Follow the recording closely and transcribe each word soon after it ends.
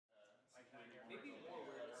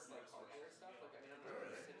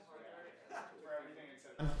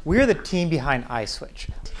We're the team behind iSwitch.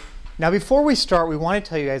 Now before we start, we want to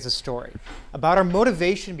tell you guys a story about our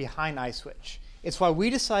motivation behind iSwitch. It's why we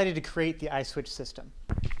decided to create the iSwitch system.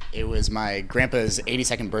 It was my grandpa's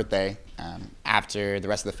 82nd birthday. After the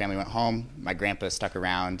rest of the family went home, my grandpa stuck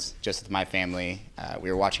around just with my family. We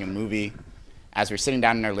were watching a movie. As we were sitting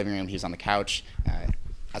down in our living room, he was on the couch.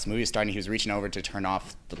 As the movie was starting, he was reaching over to turn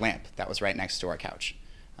off the lamp that was right next to our couch.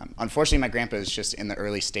 Unfortunately, my grandpa is just in the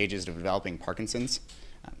early stages of developing Parkinson's.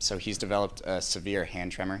 So he's developed a severe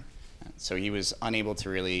hand tremor. So he was unable to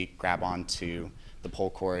really grab onto the pull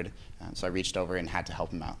cord. So I reached over and had to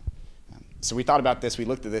help him out. So we thought about this, we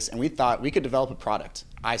looked at this, and we thought we could develop a product,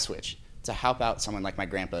 iSwitch, to help out someone like my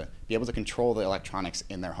grandpa be able to control the electronics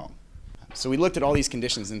in their home. So we looked at all these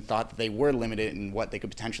conditions and thought that they were limited in what they could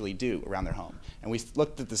potentially do around their home. And we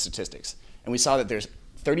looked at the statistics, and we saw that there's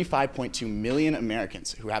 35.2 million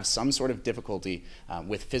Americans who have some sort of difficulty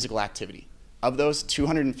with physical activity. Of those,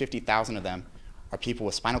 250,000 of them are people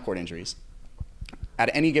with spinal cord injuries. At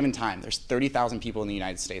any given time, there's 30,000 people in the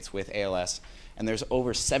United States with ALS, and there's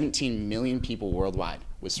over 17 million people worldwide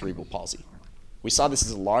with cerebral palsy. We saw this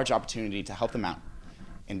as a large opportunity to help them out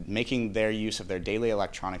in making their use of their daily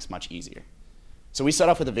electronics much easier. So we set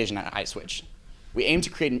off with a vision at iSwitch. We aim to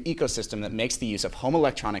create an ecosystem that makes the use of home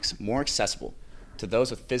electronics more accessible to those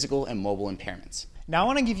with physical and mobile impairments. Now I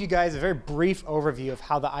want to give you guys a very brief overview of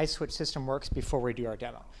how the iSwitch system works before we do our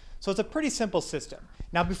demo. So it's a pretty simple system.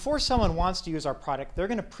 Now before someone wants to use our product, they're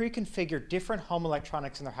going to pre-configure different home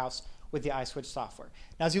electronics in their house with the iSwitch software.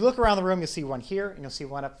 Now as you look around the room, you'll see one here, and you'll see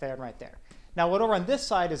one up there and right there. Now what over on this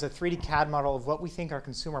side is a 3D CAD model of what we think our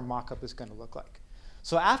consumer mock-up is going to look like.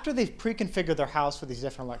 So after they've pre-configured their house with these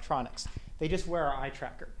different electronics, they just wear our eye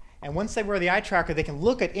tracker. And once they wear the eye tracker, they can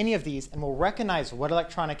look at any of these and will recognize what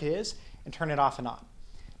electronic it is and turn it off and on.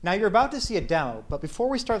 Now you're about to see a demo, but before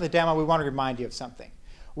we start the demo, we want to remind you of something.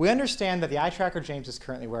 We understand that the eye tracker James is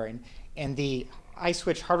currently wearing and the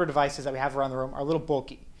iSwitch hardware devices that we have around the room are a little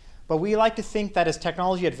bulky. But we like to think that as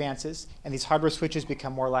technology advances and these hardware switches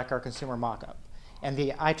become more like our consumer mock-up, and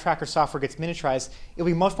the eye tracker software gets miniaturized, it'll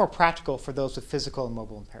be much more practical for those with physical and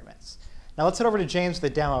mobile impairments. Now let's head over to James for the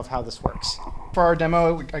demo of how this works. For our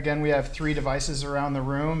demo, again, we have 3 devices around the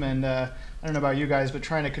room, and I don't know about you guys, but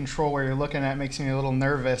trying to control where you're looking at makes me a little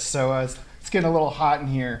nervous, so it's getting a little hot in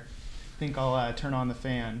here. I think I'll turn on the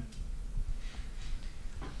fan.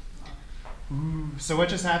 Ooh. So what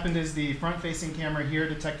just happened is the front-facing camera here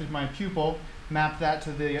detected my pupil, mapped that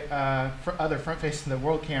to the other front-facing the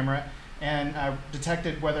world camera, and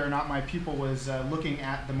detected whether or not my pupil was looking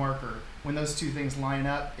at the marker. When those two things line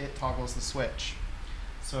up, it toggles the switch.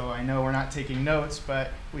 So I know we're not taking notes,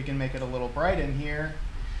 but we can make it a little bright in here,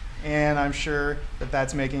 and I'm sure that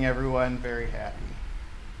that's making everyone very happy.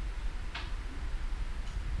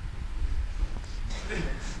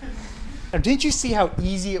 Now, didn't you see how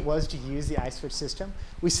easy it was to use the iSwitch system?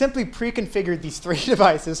 We simply pre-configured these 3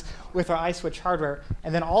 devices with our iSwitch hardware,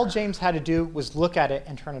 and then all James had to do was look at it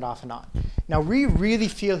and turn it off and on. Now, we really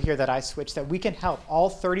feel here that iSwitch that we can help all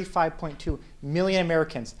 35.2 million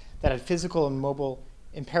Americans that have physical and mobile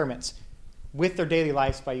impairments with their daily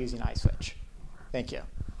lives by using iSwitch. Thank you.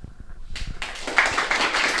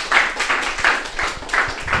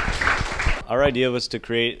 Our idea was to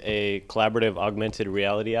create a collaborative augmented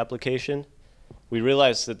reality application. We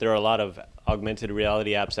realized that there are a lot of augmented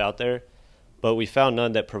reality apps out there, but we found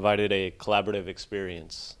none that provided a collaborative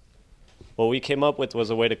experience. What we came up with was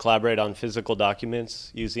a way to collaborate on physical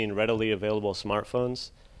documents using readily available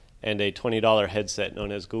smartphones and a $20 headset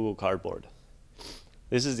known as Google Cardboard.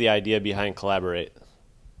 This is the idea behind Collaborate.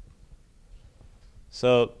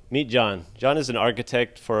 So meet John. John is an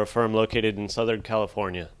architect for a firm located in Southern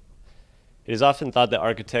California. It is often thought that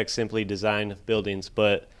architects simply design buildings,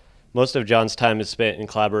 but most of John's time is spent in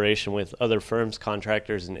collaboration with other firms,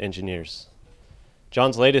 contractors, and engineers.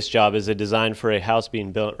 John's latest job is a design for a house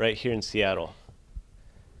being built right here in Seattle.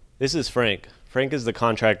 This is Frank. Frank is the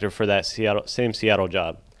contractor for that same Seattle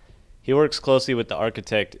job. He works closely with the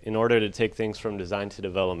architect in order to take things from design to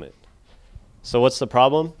development. So what's the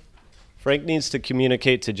problem? Frank needs to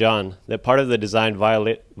communicate to John that part of the design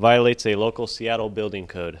violates a local Seattle building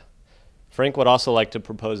code. Frank would also like to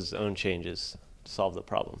propose his own changes to solve the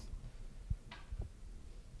problem.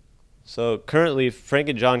 So currently, Frank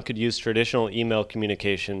and John could use traditional email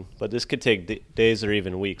communication, but this could take days or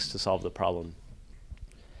even weeks to solve the problem.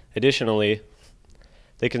 Additionally,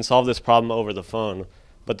 they can solve this problem over the phone,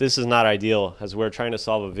 but this is not ideal as we're trying to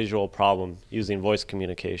solve a visual problem using voice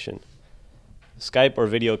communication. Skype or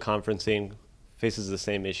video conferencing faces the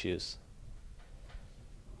same issues.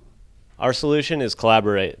 Our solution is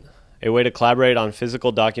Collaborate. a way to collaborate on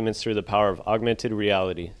physical documents through the power of augmented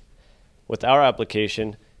reality. With our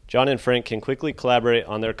application, John and Frank can quickly collaborate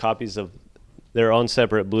on their copies of their own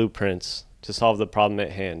separate blueprints to solve the problem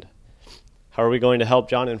at hand. How are we going to help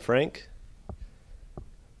John and Frank?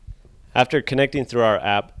 After connecting through our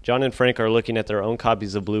app, John and Frank are looking at their own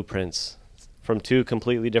copies of blueprints from two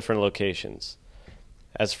completely different locations.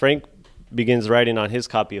 As Frank begins writing on his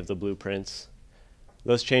copy of the blueprints,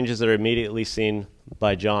 those changes are immediately seen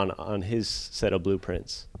by John on his set of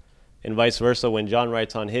blueprints. And vice versa, when John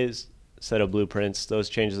writes on his set of blueprints, those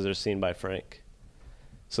changes are seen by Frank.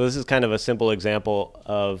 So this is kind of a simple example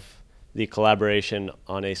of the collaboration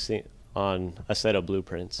on a set of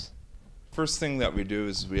blueprints. First thing that we do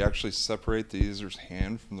is we actually separate the user's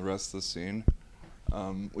hand from the rest of the scene.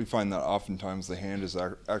 We find that oftentimes the hand is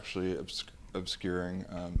actually obscuring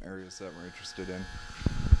areas that we're interested in.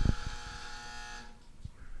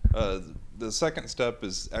 The second step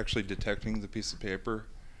is actually detecting the piece of paper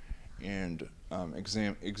and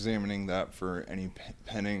examining that for any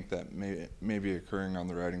pen ink that may be occurring on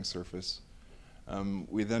the writing surface.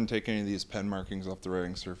 We then take any of these pen markings off the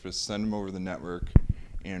writing surface, send them over the network,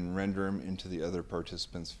 and render them into the other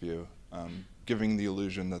participant's view, giving the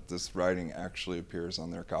illusion that this writing actually appears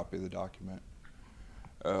on their copy of the document.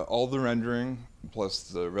 All the rendering, plus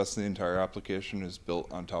the rest of the entire application, is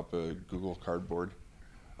built on top of Google Cardboard.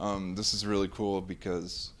 This is really cool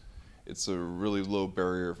because it's a really low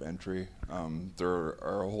barrier of entry. There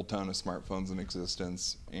are a whole ton of smartphones in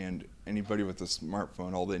existence, and anybody with a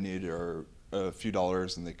smartphone, all they need are a few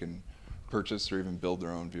dollars and they can purchase or even build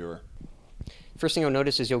their own viewer. First thing you'll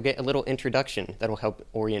notice is you'll get a little introduction that will help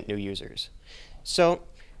orient new users. So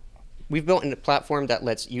we've built a platform that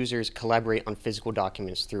lets users collaborate on physical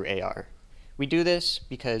documents through AR. We do this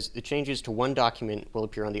because the changes to one document will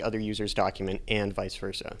appear on the other user's document and vice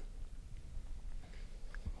versa.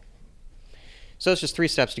 So it's just 3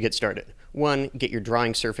 steps to get started. 1, get your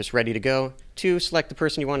drawing surface ready to go. 2, select the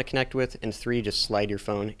person you want to connect with. And 3, just slide your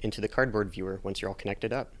phone into the cardboard viewer once you're all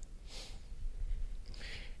connected up.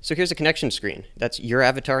 So here's a connection screen. That's your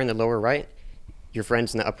avatar in the lower right, your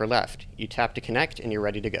friends in the upper left. You tap to connect and you're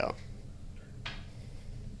ready to go.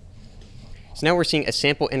 So now we're seeing a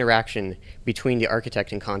sample interaction between the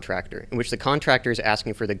architect and contractor, in which the contractor is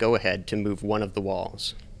asking for the go-ahead to move one of the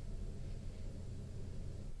walls.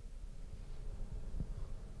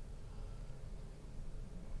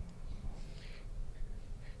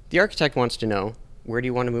 The architect wants to know, where do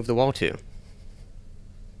you want to move the wall to?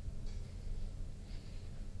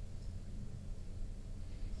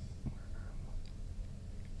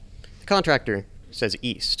 The contractor says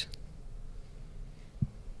east.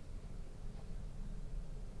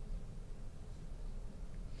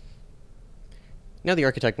 Now the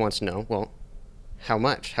architect wants to know, well, how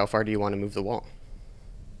much? How far do you want to move the wall?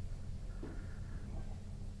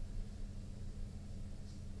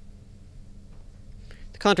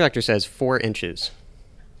 The contractor says 4 inches.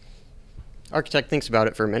 Architect thinks about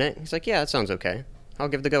it for a minute. He's like, yeah, that sounds okay. I'll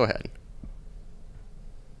give the go-ahead.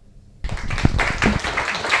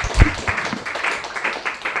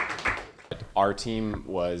 Our team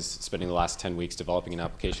was spending the last 10 weeks developing an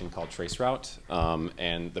application called Traceroute,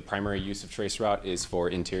 and the primary use of Traceroute is for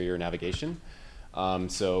interior navigation.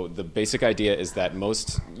 So the basic idea is that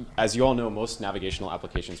as you all know, most navigational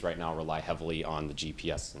applications right now rely heavily on the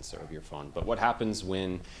GPS sensor of your phone. But what happens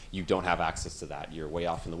when you don't have access to that? You're way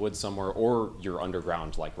off in the woods somewhere, or you're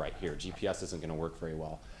underground, like right here. GPS isn't going to work very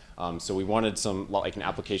well. So we wanted like an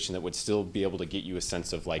application that would still be able to get you a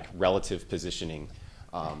sense of like relative positioning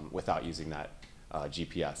without using that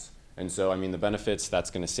GPS. And so, I mean, the benefits, that's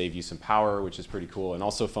going to save you some power, which is pretty cool. And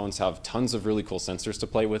also, phones have tons of really cool sensors to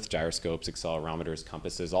play with, gyroscopes, accelerometers,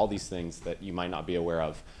 compasses, all these things that you might not be aware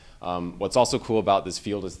of. What's also cool about this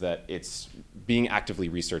field is that it's being actively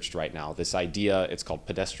researched right now. This idea, it's called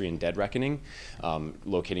pedestrian dead reckoning,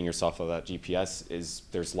 locating yourself without GPS,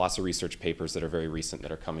 there's lots of research papers that are very recent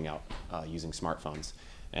that are coming out using smartphones.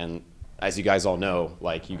 And as you guys all know,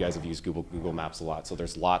 like, you guys have used Google Maps a lot, so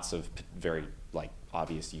there's lots of very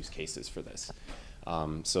obvious use cases for this.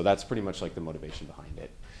 So that's pretty much like the motivation behind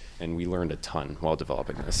it. And we learned a ton while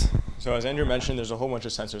developing this. So as Andrew mentioned, there's a whole bunch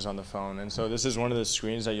of sensors on the phone. And so this is one of the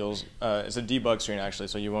screens that it's a debug screen actually,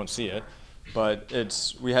 so you won't see it. But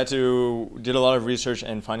we did a lot of research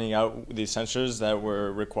in finding out the sensors that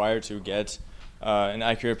were required to get an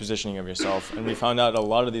accurate positioning of yourself. And we found out a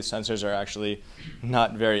lot of these sensors are actually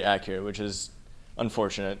not very accurate, which is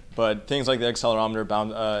unfortunate. But things like the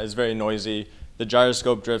accelerometer is very noisy. The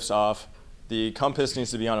gyroscope drifts off. The compass needs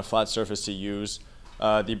to be on a flat surface to use.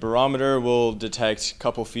 The barometer will detect a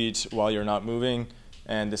couple feet while you're not moving.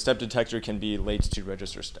 and the step detector can be late to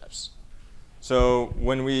register steps. So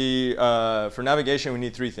when we, for navigation, we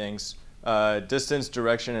need three things: distance,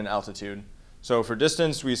 direction, and altitude. So for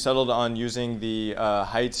distance, we settled on using the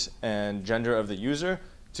height and gender of the user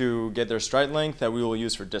to get their stride length that we will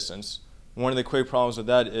use for distance. One of the quick problems with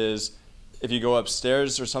that is if you go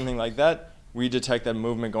upstairs or something like that, we detect that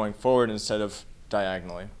movement going forward instead of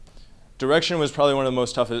diagonally. Direction was probably one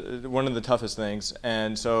of the toughest things,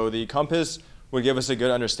 and so the compass would give us a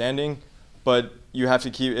good understanding, but you have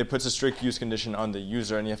to keep, it puts a strict use condition on the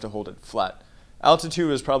user and you have to hold it flat.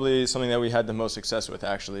 Altitude is probably something that we had the most success with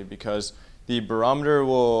actually, because the barometer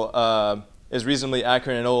is reasonably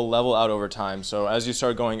accurate and it will level out over time. So as you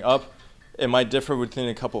start going up, it might differ within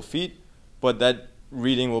a couple feet, but that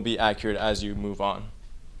reading will be accurate as you move on.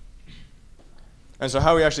 And so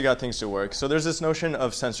how we actually got things to work. So there's this notion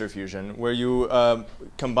of sensor fusion where you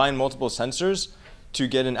combine multiple sensors to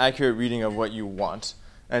get an accurate reading of what you want.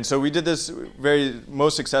 And so we did this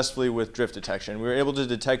most successfully with drift detection. We were able to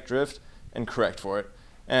detect drift and correct for it.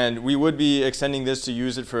 And we would be extending this to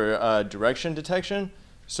use it for direction detection.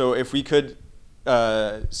 So if we could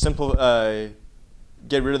get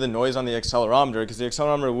rid of the noise on the accelerometer, because the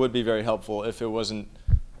accelerometer would be very helpful if it wasn't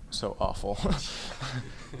so awful.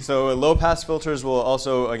 So low-pass filters will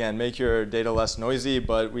also, again, make your data less noisy,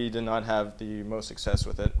 but we did not have the most success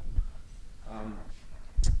with it.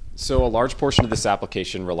 So a large portion of this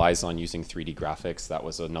application relies on using 3D graphics. That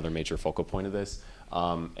was another major focal point of this.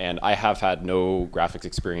 And I have had no graphics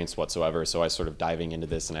experience whatsoever, so I was sort of diving into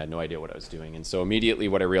this and I had no idea what I was doing. And so immediately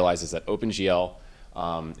what I realized is that OpenGL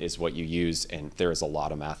is what you use, and there is a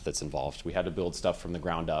lot of math that's involved. We had to build stuff from the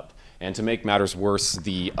ground up. And to make matters worse,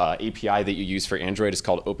 the API that you use for Android is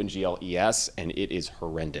called OpenGL ES, and it is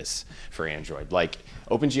horrendous for Android. Like,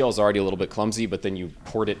 OpenGL is already a little bit clumsy, but then you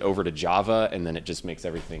port it over to Java, and then it just makes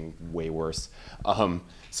everything way worse.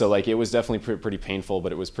 So like, it was definitely pretty painful,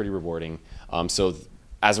 but it was pretty rewarding.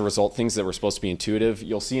 As a result, things that were supposed to be intuitive,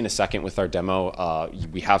 you'll see in a second with our demo,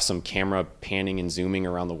 we have some camera panning and zooming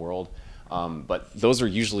around the world. But those are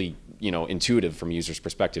usually, intuitive from a user's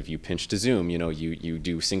perspective. You pinch to zoom, you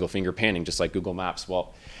do single finger panning just like Google Maps.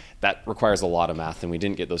 Well, that requires a lot of math, and we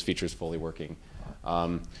didn't get those features fully working.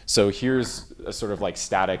 So here's a sort of like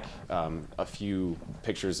static, a few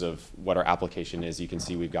pictures of what our application is. You can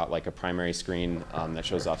see we've got like a primary screen that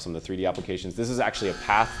shows off some of the 3D applications. This is actually a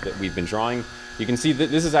path that we've been drawing. You can see that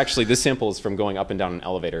this sample is from going up and down an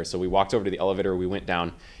elevator. So we walked over to the elevator, we went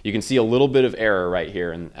down. You can see a little bit of error right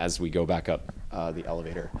here and as we go back up the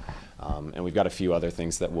elevator. And we've got a few other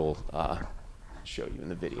things that we'll show you in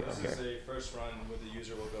the video here. This is a first run where the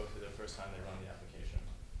user will go through the first time they run the application.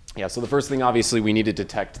 Yeah, so the first thing, obviously, we need to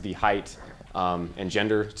detect the height and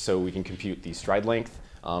gender so we can compute the stride length.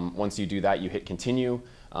 Once you do that, you hit continue.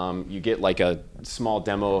 You get like a small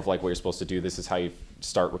demo of like what you're supposed to do. This is how you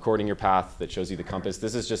start recording your path that shows you the compass.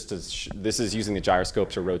 This is just this is using the gyroscope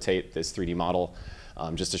to rotate this 3D model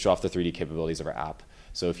just to show off the 3D capabilities of our app.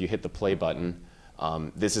 So if you hit the play button,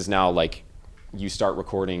 this is now like you start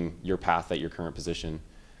recording your path at your current position.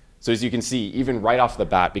 So as you can see, even right off the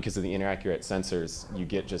bat, because of the inaccurate sensors, you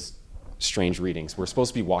get just strange readings. We're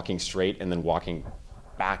supposed to be walking straight and then walking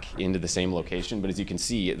back into the same location, but as you can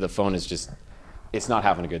see, the phone is just, it's not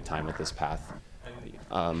having a good time with this path.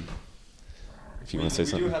 If you want to say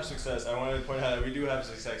something. We do have success. I wanted to point out that we do have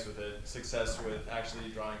success with it, success with actually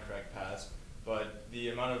drawing correct paths, but the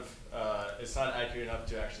amount of, it's not accurate enough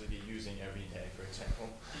to actually be using every day, for example.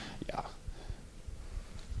 Yeah.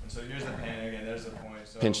 So here's the pan again, there's the point.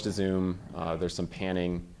 So Pinch to zoom, there's some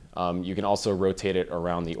panning. You can also rotate it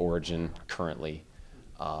around the origin currently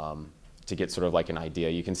to get sort of like an idea.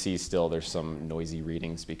 You can see still there's some noisy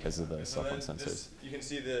readings because of the cell phone sensors. You can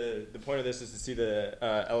see the point of this is to see the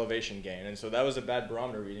elevation gain. And so that was a bad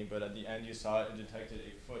barometer reading, but at the end you saw it detected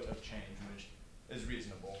a foot of change, which is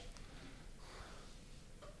reasonable.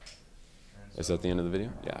 Is that the end of the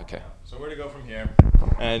video? Yeah, okay. So where to go from here?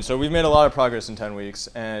 And so we've made a lot of progress in 10 weeks,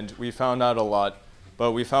 and we found out a lot.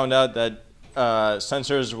 But we found out that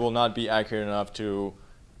sensors will not be accurate enough to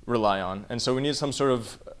rely on. And so we need some sort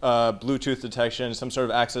of Bluetooth detection, some sort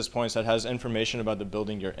of access points that has information about the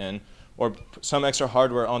building you're in, or some extra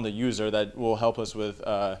hardware on the user that will help us with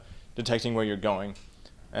detecting where you're going.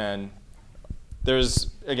 And there's,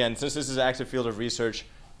 again, since this is an active field of research,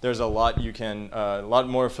 there's a lot a lot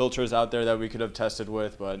more filters out there that we could have tested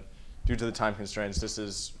with, but due to the time constraints, this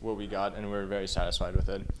is what we got, and we're very satisfied with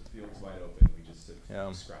it. The field's wide open. We just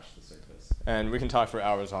scratch the surface. And we can talk for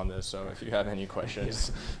hours on this, so if you have any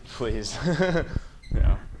questions, please.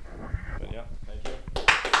 Yeah. But yeah, thank you.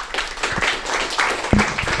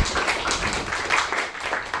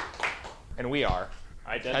 And we are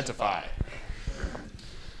identify.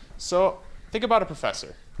 So think about a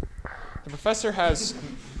professor. The professor has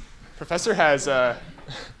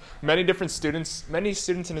many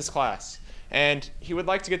students in his class, and he would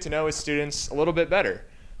like to get to know his students a little bit better.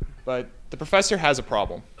 But the professor has a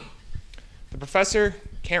problem. The professor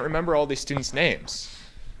can't remember all these students' names.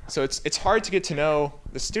 So it's hard to get to know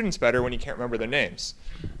the students better when you can't remember their names.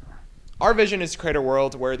 Our vision is to create a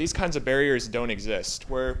world where these kinds of barriers don't exist,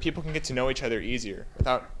 where people can get to know each other easier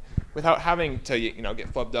without having to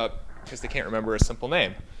get flubbed up because they can't remember a simple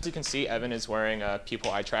name. As you can see, Evan is wearing a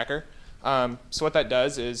pupil eye tracker. So what that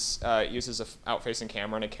does is it uses an out-facing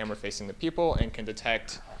camera and a camera facing the pupil and can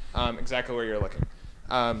detect exactly where you're looking.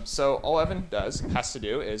 So all Evan has to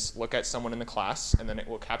do is look at someone in the class, and then it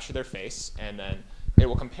will capture their face, and then it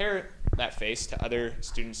will compare that face to other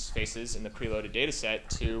students' faces in the preloaded data set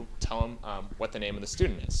to tell them what the name of the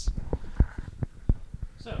student is.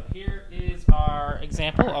 So here is our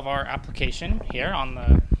example of our application here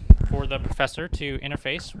for the professor to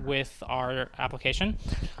interface with our application.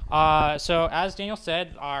 So as Daniel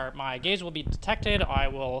said, my gaze will be detected. I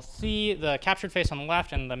will see the captured face on the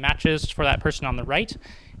left and the matches for that person on the right.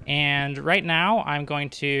 And right now, I'm going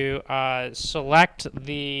to select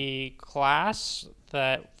the class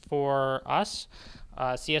that for us,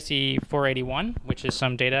 CSE 481, which is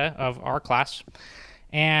some data of our class.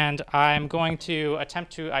 And I'm going to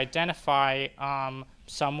attempt to identify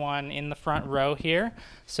someone in the front row here.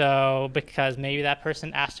 So because maybe that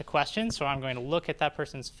person asked a question, so I'm going to look at that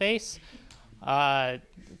person's face,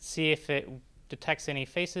 see if it detects any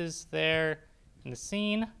faces there in the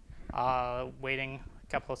scene. Waiting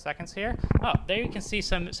a couple of seconds here. Oh, there you can see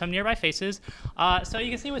some nearby faces. So you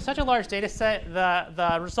can see with such a large data set,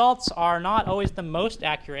 the results are not always the most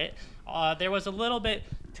accurate. There was a little bit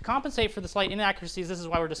to compensate for the slight inaccuracies. This is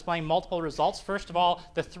why we're displaying multiple results. First of all,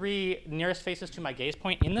 the 3 nearest faces to my gaze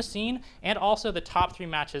point in the scene, and also the top 3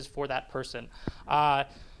 matches for that person.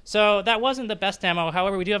 So that wasn't the best demo.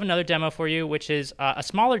 However, we do have another demo for you, which is a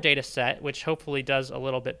smaller data set, which hopefully does a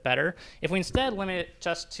little bit better. If we instead limit it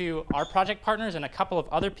just to our project partners and a couple of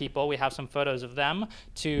other people, we have some photos of them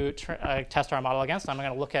to test our model against. I'm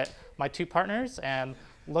going to look at my 2 partners and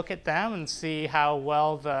look at them and see how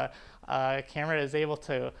well the camera is able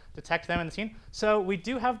to detect them in the scene. So we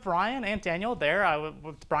do have Brian and Daniel there.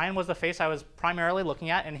 Brian was the face I was primarily looking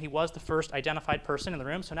at, and he was the first identified person in the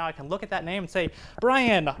room. So now I can look at that name and say,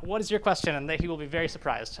 Brian, what is your question? And he will be very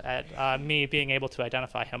surprised at me being able to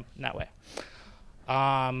identify him in that way.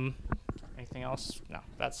 Anything else? No,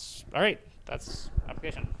 that's all right. That's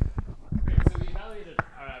application. Great. So we evaluated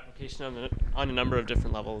our application on a number of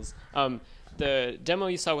different levels. The demo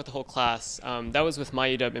you saw with the whole class, that was with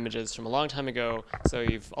MyUW images from a long time ago, so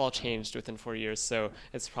you've all changed within 4 years, so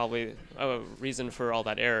it's probably a reason for all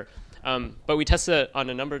that error. But we tested it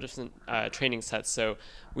on a number of different training sets, so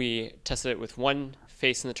we tested it with 1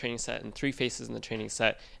 face in the training set and 3 faces in the training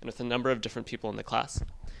set, and with a number of different people in the class.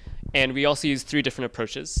 And we also used 3 different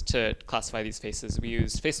approaches to classify these faces. We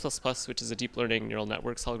used Face++, which is a deep learning neural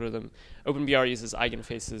networks algorithm. OpenBR uses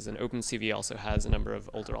eigenfaces, and OpenCV also has a number of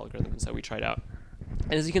older algorithms that we tried out.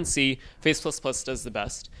 And as you can see, Face++ does the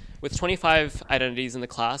best. With 25 identities in the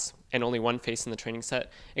class and only 1 face in the training set,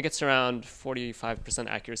 it gets around 45%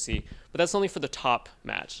 accuracy, but that's only for the top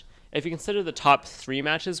match. If you consider the top 3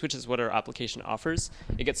 matches, which is what our application offers,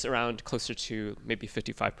 it gets around closer to maybe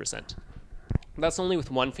 55%. That's only with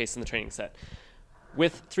 1 face in the training set.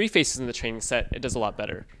 With 3 faces in the training set, it does a lot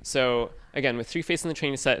better. So again, with 3 faces in the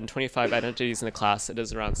training set and 25 identities in the class, it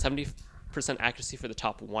does around 70% accuracy for the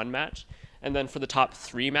top 1 match. And then for the top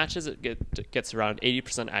 3 matches, it gets around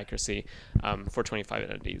 80% accuracy for 25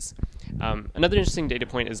 identities. Another interesting data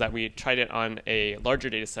point is that we tried it on a larger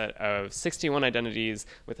data set of 61 identities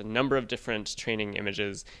with a number of different training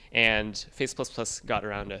images, and Face++ got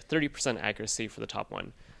around a 30% accuracy for the top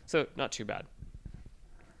 1. So not too bad.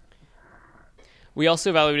 We also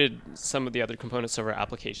evaluated some of the other components of our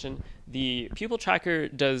application. The pupil tracker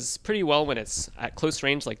does pretty well when it's at close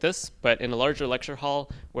range like this, but in a larger lecture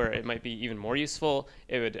hall where it might be even more useful,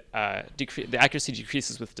 it would the accuracy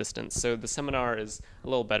decreases with distance. So the seminar is a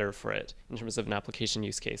little better for it in terms of an application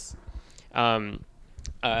use case.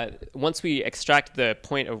 Once we extract the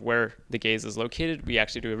point of where the gaze is located, we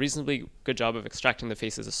actually do a reasonably good job of extracting the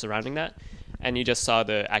faces surrounding that. And you just saw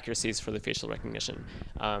the accuracies for the facial recognition.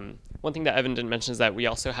 One thing that Evan didn't mention is that we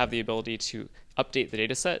also have the ability to update the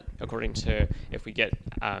data set according to if we get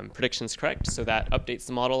predictions correct. So that updates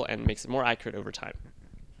the model and makes it more accurate over time.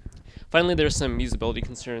 Finally, there's some usability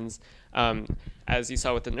concerns. As you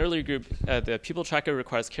saw with an earlier group, the pupil tracker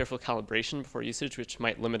requires careful calibration before usage, which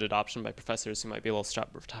might limit adoption by professors who might be a little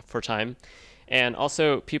strapped for time. And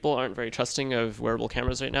also, people aren't very trusting of wearable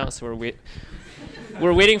cameras right now, so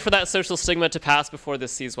we're waiting for that social stigma to pass before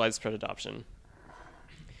this sees widespread adoption.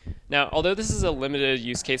 Now, although this is a limited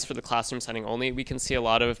use case for the classroom setting only, we can see a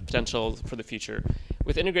lot of potential for the future.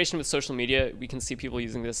 With integration with social media, we can see people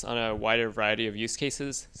using this on a wider variety of use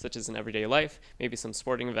cases, such as in everyday life, maybe some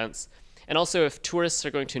sporting events. And also, if tourists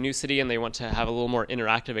are going to a new city and they want to have a little more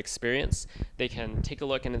interactive experience, they can take a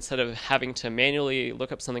look, and instead of having to manually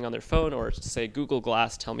look up something on their phone or say, Google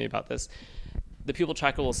Glass, tell me about this, the pupil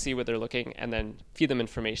tracker will see what they're looking and then feed them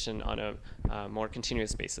information on a more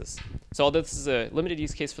continuous basis. So although this is a limited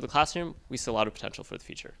use case for the classroom, we see a lot of potential for the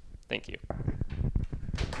future. Thank you.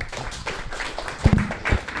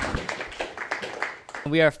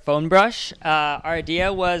 We are Phone Brush. Our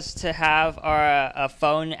idea was to have a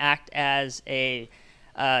phone act as a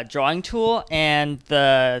drawing tool, and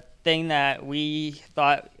the thing that we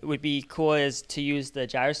thought would be cool is to use the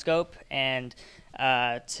gyroscope and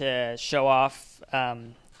to show off,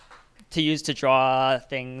 to use to draw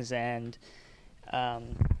things and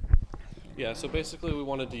yeah, so basically we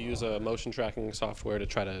wanted to use a motion tracking software to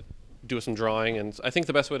try to do some drawing, and I think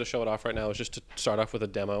the best way to show it off right now is just to start off with a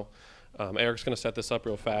demo. Eric's going to set this up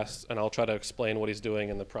real fast, and I'll try to explain what he's doing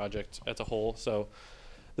in the project as a whole. So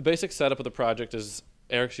the basic setup of the project is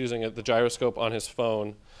Eric's using the gyroscope on his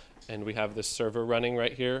phone, and we have this server running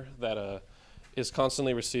right here that is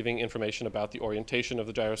constantly receiving information about the orientation of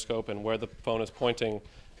the gyroscope and where the phone is pointing,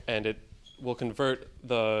 and it will convert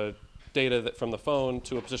the data from the phone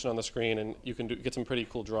to a position on the screen, and you can get some pretty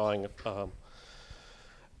cool drawing.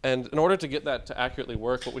 And in order to get that to accurately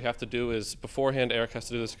work, what we have to do is beforehand, Eric has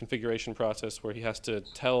to do this configuration process where he has to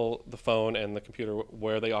tell the phone and the computer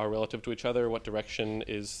where they are relative to each other, what direction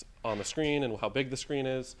is on the screen, and how big the screen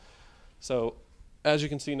is. So as you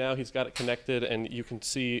can see now, he's got it connected, and you can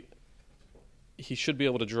see he should be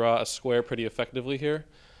able to draw a square pretty effectively here.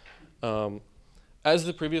 As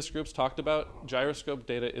the previous groups talked about, gyroscope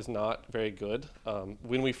data is not very good.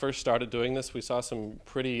 When we first started doing this, we saw some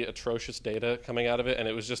pretty atrocious data coming out of it, and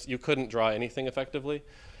it was just, you couldn't draw anything effectively.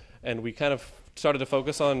 And we kind of started to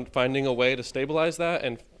focus on finding a way to stabilize that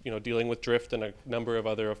and dealing with drift and a number of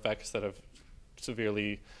other effects that have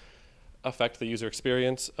severely affect the user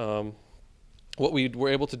experience. What we were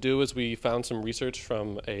able to do is we found some research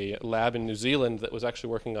from a lab in New Zealand that was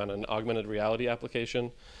actually working on an augmented reality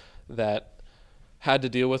application that had to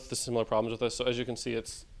deal with the similar problems with us. So as you can see,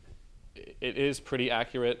 it is pretty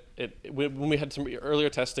accurate. When we had some earlier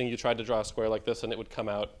testing, you tried to draw a square like this, and it would come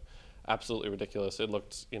out absolutely ridiculous. It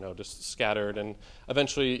looked, just scattered, and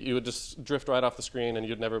eventually you would just drift right off the screen, and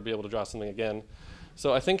you'd never be able to draw something again.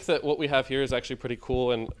 So I think that what we have here is actually pretty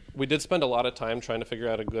cool, and we did spend a lot of time trying to figure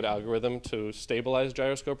out a good algorithm to stabilize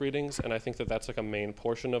gyroscope readings, and I think that that's like a main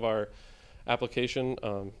portion of our application.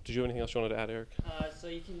 Did you have anything else you wanted to add, Eric? So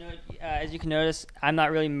you can as you can notice, I'm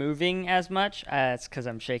not really moving as much. It's because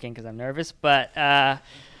I'm shaking because I'm nervous. But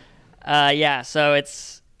yeah, so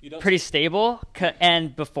it's pretty stable.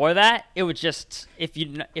 And before that, it would just, if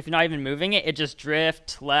you're not even moving it, it just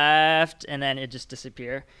drift left and then it just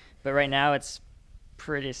disappear. But right now, it's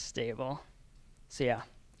pretty stable. So yeah.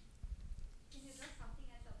 Can you draw something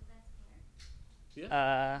as opposite here?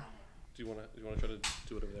 Yeah. Do you want to try to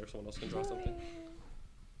do it over there? Someone else can draw something.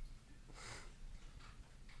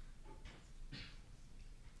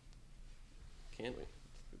 Can we?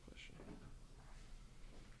 Good question.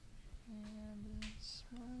 And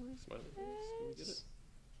smiley Smiley face. Can we get it?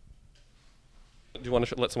 Do you want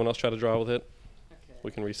to let someone else try to draw with it? Okay.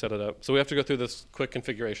 We can reset it up. So we have to go through this quick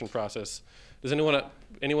configuration process. Does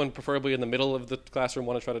anyone preferably in the middle of the classroom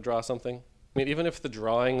want to try to draw something? I mean, even if the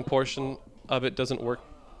drawing portion of it doesn't work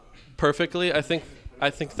perfectly, I think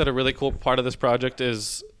that a really cool part of this project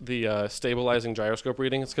is the stabilizing gyroscope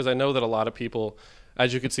readings, because I know that a lot of people,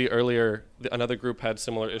 as you could see earlier, another group had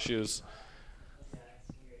similar issues.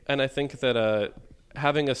 And I think that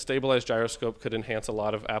having a stabilized gyroscope could enhance a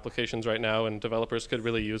lot of applications right now, and developers could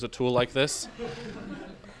really use a tool like this. Yeah,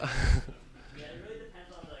 it really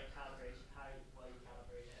depends on the calibration, well you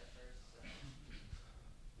calibrate it at first.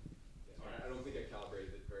 So. I don't think I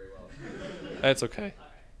calibrated it very well. That's okay.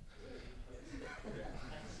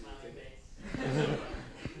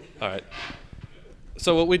 All right.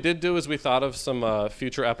 So what we did do is we thought of some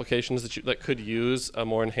future applications that could use a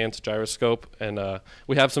more enhanced gyroscope, and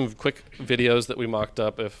we have some quick videos that we mocked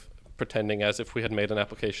up, pretending as if we had made an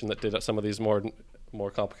application that did some of these more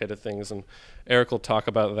complicated things, and Eric will talk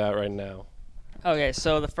about that right now. Okay,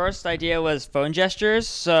 so the first idea was phone gestures.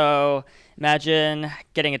 So imagine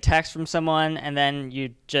getting a text from someone and then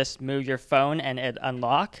you just move your phone and it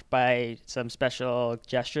unlock by some special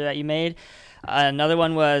gesture that you made. Another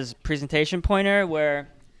one was presentation pointer, where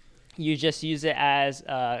you just use it as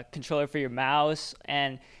a controller for your mouse,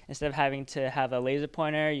 and instead of having to have a laser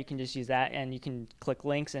pointer, you can just use that and you can click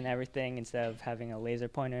links and everything instead of having a laser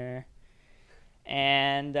pointer.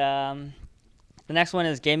 And the next one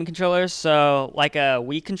is gaming controllers. So like a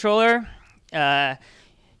Wii controller,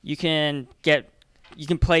 you can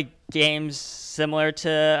play games similar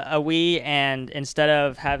to a Wii, and instead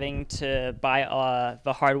of having to buy all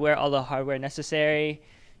the hardware necessary,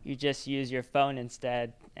 you just use your phone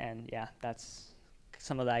instead. And yeah, that's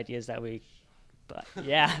some of the ideas that but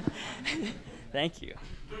yeah. Thank you.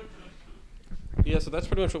 Yeah, so that's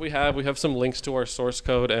pretty much what we have. We have some links to our source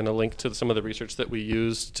code and a link to some of the research that we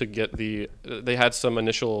used to get they had some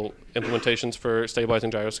initial implementations for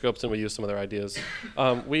stabilizing gyroscopes, and we used some of their ideas.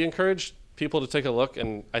 We encourage people to take a look,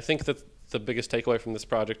 and I think that the biggest takeaway from this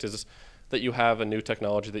project is that you have a new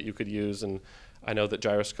technology that you could use, and I know that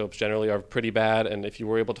gyroscopes generally are pretty bad, and if you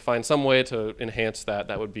were able to find some way to enhance that,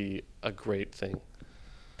 that would be a great thing.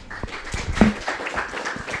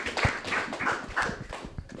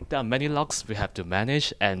 There are many locks we have to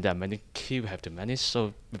manage, and there are many keys we have to manage.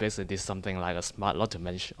 So we basically did something like a smart lock to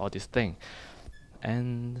manage all these things.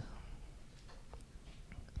 And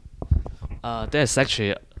there's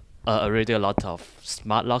actually already a lot of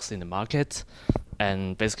smart locks in the market.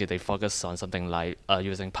 And basically they focus on something like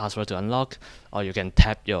using password to unlock, or you can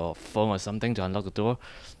tap your phone or something to unlock the door.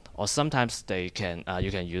 Or sometimes they can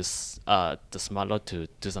you can use the smart lock to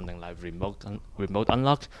do something like remote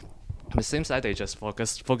unlock. It seems like they just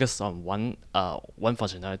focus on one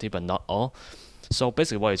functionality, but not all. So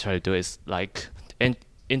basically, what we try to do is like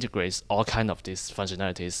integrate all kind of these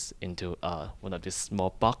functionalities into one of these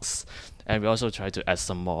small box, and we also try to add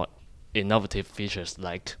some more innovative features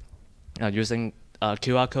like using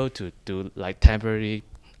QR code to do like temporary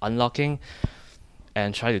unlocking,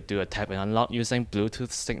 and try to do a tap and unlock using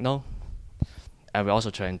Bluetooth signal. And we're also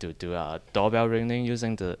trying to do a doorbell ringing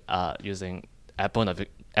using the using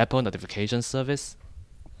Apple notification service.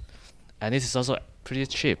 And this is also pretty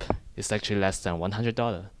cheap. It's actually less than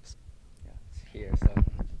 $100.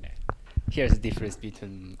 Here's the difference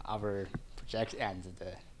between our project and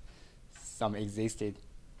some existing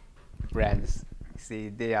brands. See,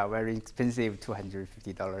 they are very expensive,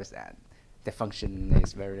 $250, and the function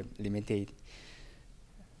is very limited.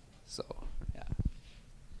 So, yeah.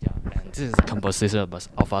 Yeah, and this is the composition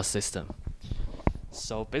of our system.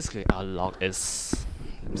 So basically, our lock is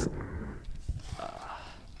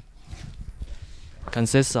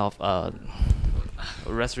consists of a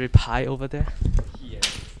Raspberry Pi over there.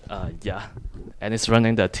 Yeah, and it's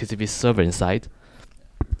running the TCP server inside.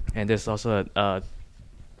 And there's also a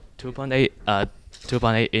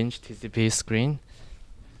 2.8 inch TCP screen,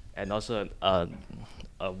 and also a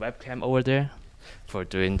webcam over there for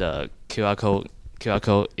doing the QR code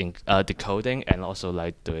decoding, and also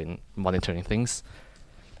like doing monitoring things.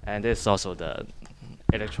 And there's also the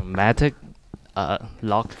electromagnetic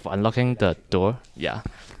lock for unlocking the door, yeah,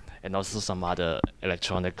 and also some other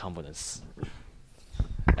electronic components.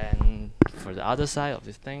 And for the other side of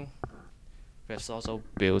this thing, we have also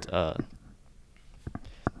built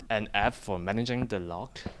an app for managing the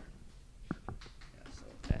lock.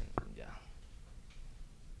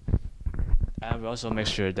 And we also make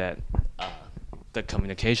sure that the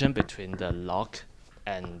communication between the lock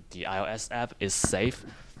and the iOS app is safe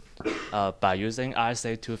by using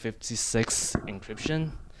RSA-256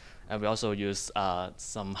 encryption. And we also use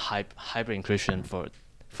some hybrid encryption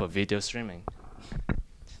for video streaming.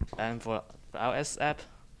 And for the iOS app,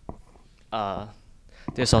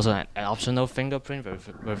 there's also an optional fingerprint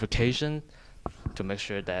verification to make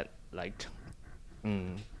sure that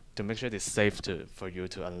to make sure it's safe for you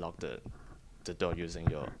to unlock the door using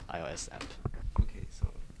your iOS app. Okay, so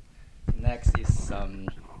next is some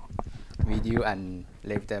video and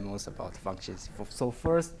live demos about functions. So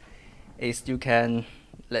first is you can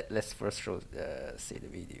let's first see the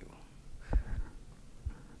video.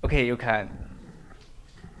 Okay, you can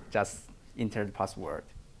just enter the password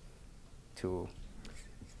to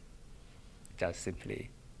just simply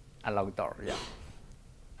unlock the door. Yeah,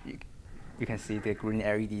 you can see the green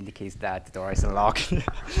LED indicates that the door is unlocked.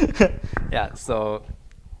 Yeah, so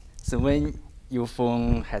when your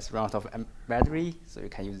phone has run out of battery, so you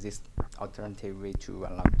can use this alternative way to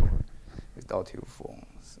unlock the door without your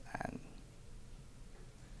phones. And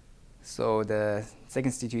so the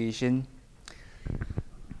second situation.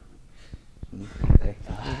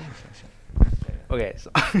 Okay,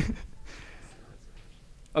 so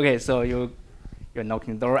Okay, so you're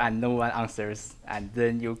knocking the door and no one answers, and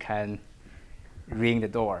then you can ring the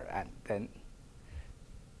door, and then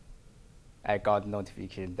I got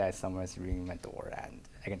notification that someone's ringing my door, and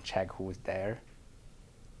I can check who's there.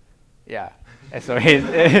 Yeah, and so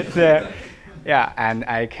it's there. Yeah, and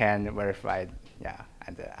I can verify. Yeah,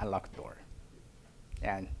 and unlock the door,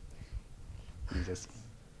 and he just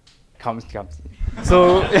comes.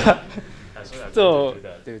 So yeah, so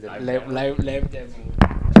do the live demo.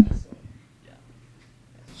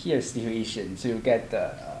 Here's situation. So you get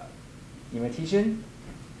the invitation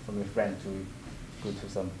from your friend to go to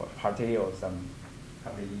some party or some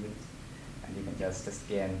family event, and you can just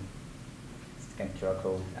scan QR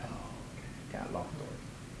code and can unlock the door.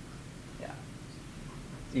 Yeah.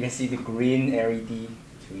 You can see the green LED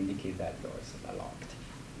to indicate that door is unlocked.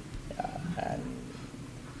 Yeah. And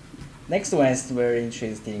next one is very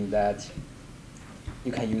interesting that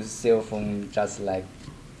you can use cell phone just like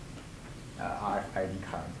RFID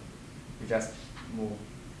card. You just move.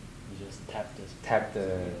 You just tap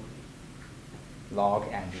the log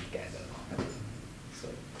and you get it. So.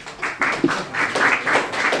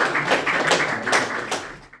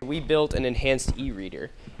 We built an enhanced e-reader.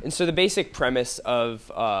 And so the basic premise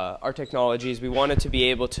of our technology is we wanted to be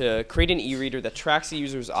able to create an e-reader that tracks the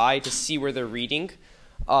user's eye to see where they're reading.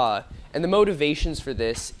 And the motivations for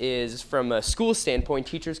this is, from a school standpoint,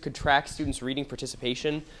 teachers could track students' reading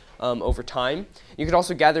participation over time. You could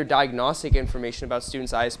also gather diagnostic information about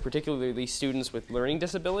students' eyes, particularly students with learning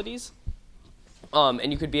disabilities.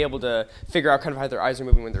 And you could be able to figure out kind of how their eyes are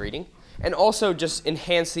moving when they're reading. And also just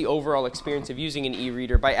enhance the overall experience of using an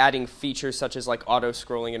e-reader by adding features such as like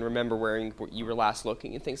auto-scrolling and remember where you were last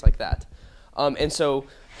looking and things like that. And so,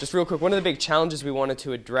 just real quick, one of the big challenges we wanted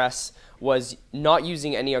to address was not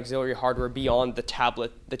using any auxiliary hardware beyond the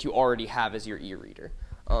tablet that you already have as your e-reader.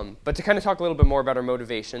 But to kind of talk a little bit more about our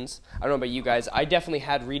motivations, I don't know about you guys, I definitely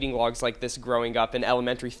had reading logs like this growing up in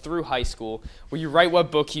elementary through high school, where you write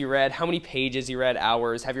what book you read, how many pages you read,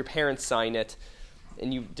 hours, have your parents sign it,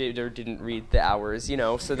 and you did or didn't read the hours, you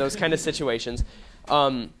know, so those kind of situations.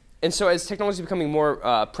 And so as technology is becoming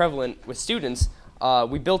more prevalent with students,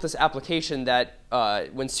 we built this application that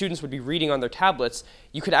when students would be reading on their tablets,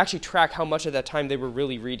 you could actually track how much of that time they were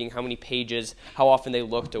really reading, how many pages, how often they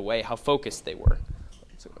looked away, how focused they were.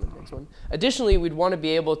 So go to the next one. Additionally, we'd want to be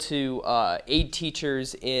able to aid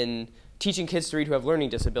teachers in teaching kids to read who have learning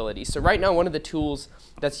disabilities. So right now, one of the tools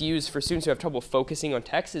that's used for students who have trouble focusing on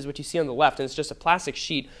text is what you see on the left, and it's just a plastic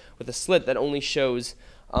sheet with a slit that only shows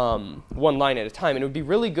one line at a time. And it would be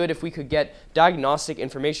really good if we could get diagnostic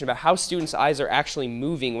information about how students' eyes are actually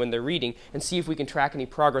moving when they're reading and see if we can track any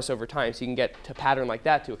progress over time, so you can get to a pattern like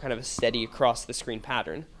that to a kind of a steady across the screen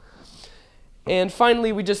pattern. And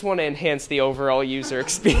finally, we just want to enhance the overall user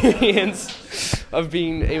experience of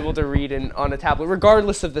being able to read on a tablet,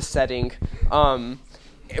 regardless of the setting,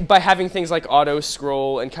 by having things like auto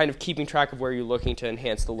scroll and kind of keeping track of where you're looking to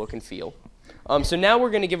enhance the look and feel. So now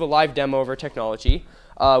we're going to give a live demo of our technology.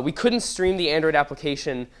 We couldn't stream the Android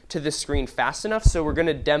application to this screen fast enough, so we're going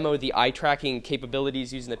to demo the eye tracking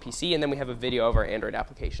capabilities using the PC, and then we have a video of our Android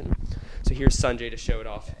application. So here's Sanjay to show it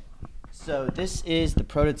off. So this is the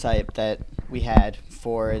prototype that we had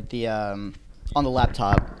for the on the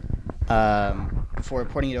laptop for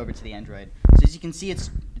porting it over to the Android. So as you can see,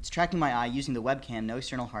 it's tracking my eye using the webcam, no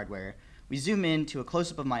external hardware. We zoom in to a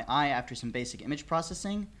close-up of my eye after some basic image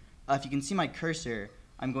processing. If you can see my cursor,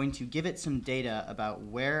 I'm going to give it some data about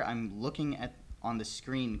where I'm looking at on the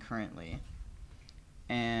screen currently.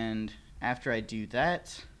 And after I do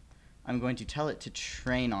that, I'm going to tell it to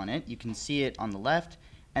train on it. You can see it on the left.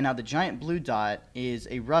 And now the giant blue dot is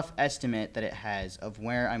a rough estimate that it has of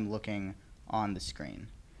where I'm looking on the screen.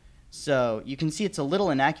 So you can see it's a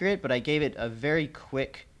little inaccurate, but I gave it a very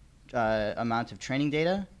quick amount of training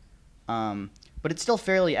data. But it's still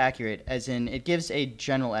fairly accurate, as in it gives a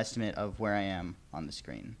general estimate of where I am on the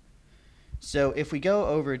screen. So if we go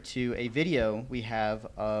over to a video we have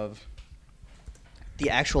of the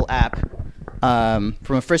actual app,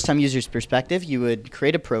 from a first-time user's perspective, you would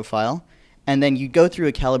create a profile, and then you go through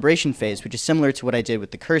a calibration phase, which is similar to what I did with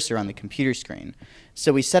the cursor on the computer screen.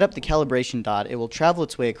 So we set up the calibration dot. It will travel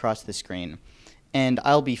its way across the screen, and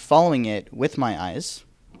I'll be following it with my eyes.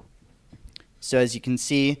 So as you can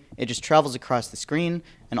see, it just travels across the screen,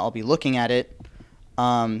 and I'll be looking at it.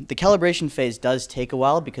 The calibration phase does take a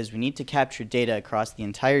while because we need to capture data across the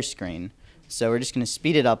entire screen. So we're just going to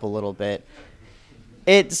speed it up a little bit.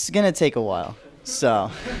 It's going to take a while. So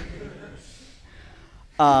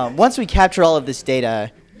once we capture all of this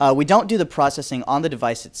data, we don't do the processing on the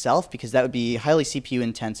device itself because that would be highly CPU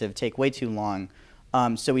intensive, take way too long.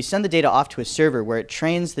 So we send the data off to a server where it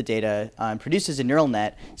trains the data, produces a neural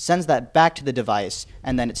net, sends that back to the device,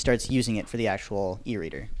 and then it starts using it for the actual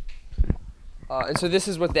e-reader. And so this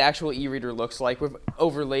is what the actual e-reader looks like. We've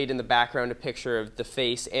overlaid in the background a picture of the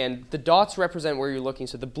face, and the dots represent where you're looking.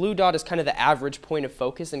 So the blue dot is kind of the average point of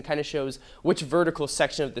focus and kind of shows which vertical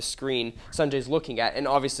section of the screen Sanjay's looking at. And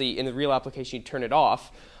obviously, in the real application, you turn it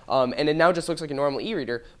off. And it now just looks like a normal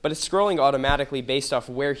e-reader, but it's scrolling automatically based off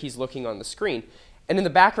where he's looking on the screen. And in the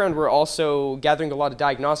background, we're also gathering a lot of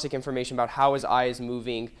diagnostic information about how his eye is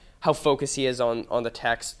moving, how focused he is on the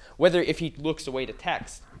text, whether if he looks away to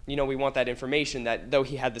text. You know, we want that information that though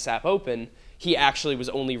he had this app open, he actually was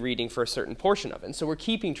only reading for a certain portion of it. And so we're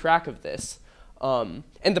keeping track of this. And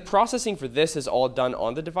the processing for this is all done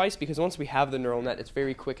on the device because once we have the neural net, it's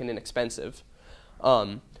very quick and inexpensive.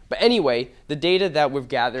 But anyway, the data that we've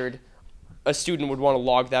gathered, a student would want to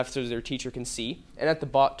log that so their teacher can see. And at the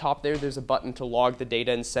top there's a button to log the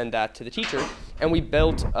data and send that to the teacher. And we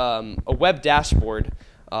built a web dashboard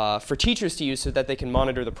for teachers to use so that they can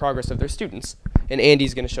monitor the progress of their students. And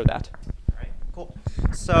Andy's going to show that. All right, cool.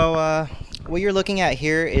 So what you're looking at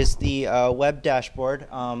here is the web dashboard.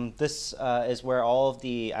 This is where all of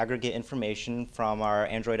the aggregate information from our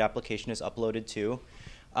Android application is uploaded to.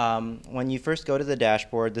 When you first go to the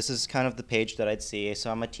dashboard, this is kind of the page that I'd see.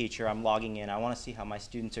 So I'm a teacher, I'm logging in, I want to see how my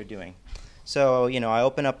students are doing. So, you know, I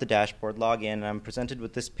open up the dashboard, log in, and I'm presented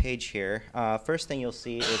with this page here. First thing you'll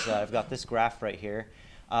see is I've got this graph right here.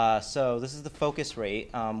 So this is the focus rate.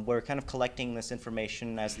 We're kind of collecting this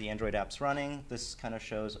information as the Android app's running. This kind of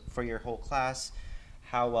shows for your whole class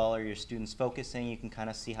how well are your students focusing. You can kind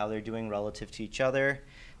of see how they're doing relative to each other.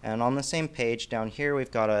 And on the same page down here, we've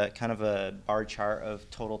got a kind of a bar chart of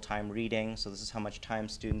total time reading. So this is how much time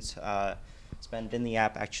students spend in the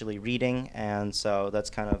app actually reading. And so that's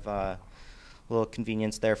kind of a little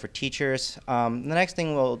convenience there for teachers. The next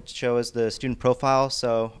thing we'll show is the student profile.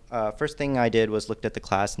 So first thing I did was looked at the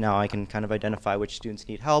class. Now I can kind of identify which students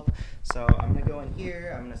need help. So I'm going to go in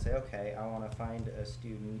here. I'm going to say, OK, I want to find a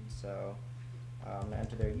student. So I'm going to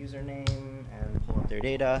enter their username and pull up their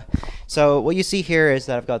data. So what you see here is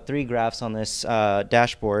that I've got 3 graphs on this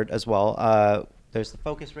dashboard as well. There's the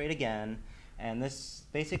focus rate again. And this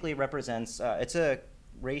basically represents, it's a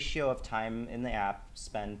ratio of time in the app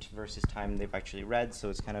spent versus time they've actually read. So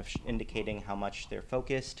it's kind of indicating how much they're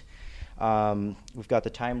focused. We've got the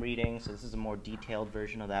time reading. So this is a more detailed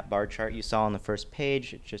version of that bar chart you saw on the first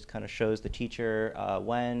page. It just kind of shows the teacher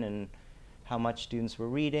when and how much students were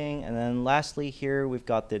reading. And then lastly here we've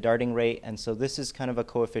got the darting rate. And so this is kind of a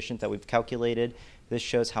coefficient that we've calculated. This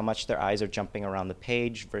shows how much their eyes are jumping around the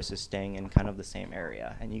page versus staying in kind of the same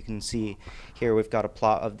area. And you can see here we've got a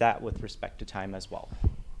plot of that with respect to time as well.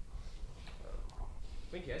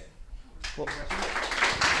 Thank you, guys. Cool.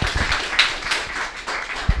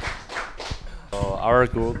 So our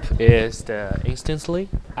group is the Instantly.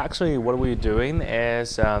 Actually, what we're doing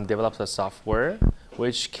is develop a software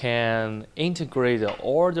which can integrate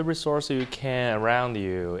all the resources you can around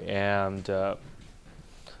you and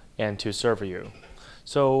to serve you.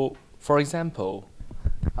 So, for example,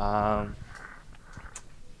 I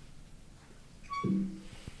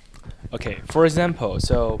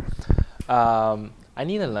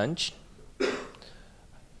need a lunch,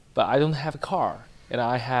 but I don't have a car, and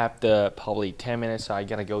I have the probably 10 minutes. So I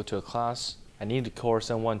gotta go to a class. I need to call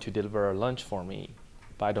someone to deliver a lunch for me,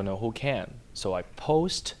 but I don't know who can. So I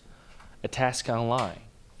post a task online.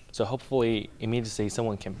 So hopefully immediately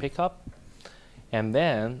someone can pick up, and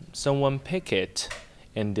then someone pick it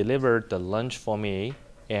and deliver the lunch for me,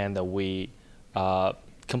 and we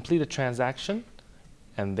complete the transaction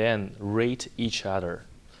and then rate each other.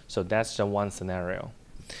 So that's the one scenario.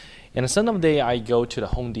 And some of the day I go to the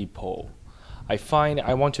Home Depot. I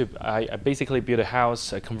basically build a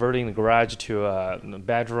house, converting the garage to a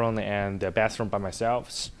bedroom and a bathroom by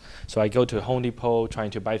myself. So I go to Home Depot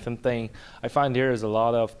trying to buy something. I find there is a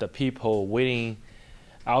lot of the people waiting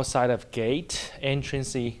outside of gate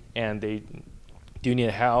entrance, and they do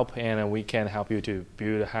need help, and we can help you to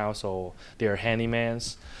build a house, or they're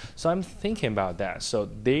handymans. So I'm thinking about that. So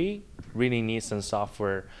they really need some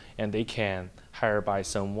software, and they can hire by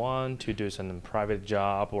someone to do some private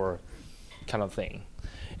job or kind of thing.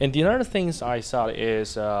 And the other things I saw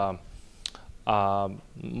is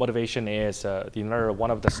motivation is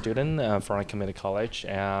one of the student from a community college,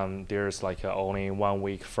 and there's like only 1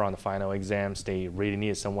 week from the final exams. They really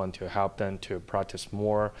need someone to help them to practice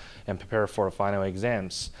more and prepare for the final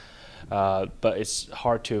exams. But it's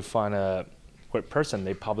hard to find a great person.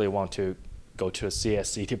 They probably want to go to a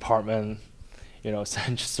CSE department, you know,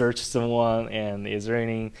 search someone, and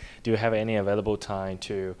do you have any available time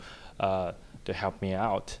to to help me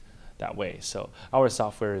out that way. So our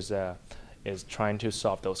software is trying to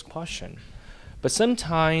solve those questions. But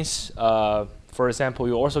sometimes, for example,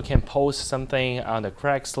 you also can post something on the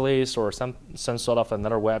Craigslist or some sort of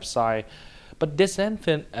another website. But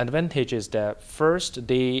disadvantage is that first,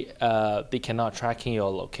 they cannot tracking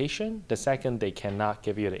your location. The second, they cannot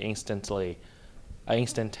give you the instant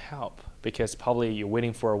help, because probably you're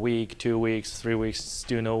waiting for a week, 2 weeks, 3 weeks,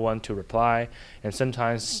 still no one to reply, and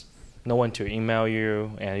sometimes no one to email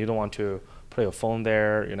you, and you don't want to put your phone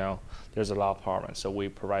there. There's a lot of problems. So we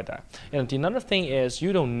provide that. And the another thing is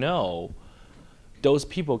you don't know those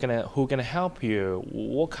people who gonna help you,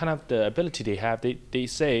 what kind of the ability they have. They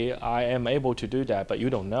say, I am able to do that, but you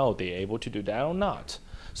don't know they're able to do that or not.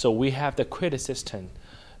 So we have the quiz assistant,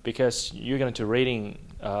 because you're going to rating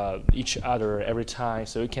each other every time,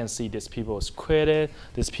 so you can see these people's credit,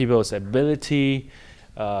 these people's ability,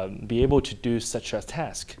 be able to do such a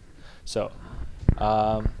task. So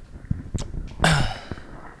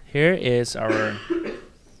here is our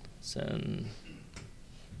some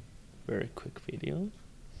very quick video.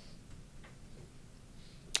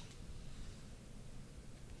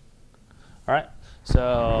 All right,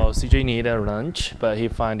 so CJ needed a lunch, but he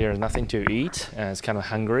find there's nothing to eat and is kind of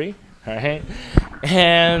hungry. All right,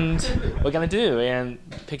 and what gonna do? And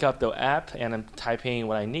pick up the app and I'm typing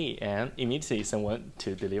what I need, and immediately someone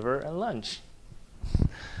to deliver a lunch.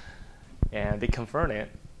 And they confirm it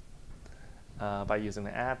by using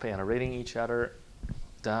the app and rating each other.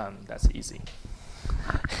 Done. That's easy.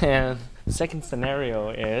 And second scenario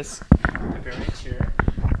is here.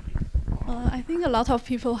 I think a lot of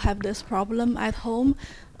people have this problem at home.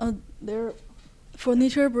 Their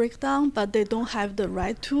furniture breaks down, but they don't have the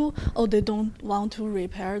right tool, or they don't want to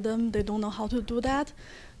repair them. They don't know how to do that.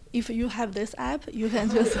 If you have this app, you can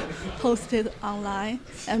just post it online,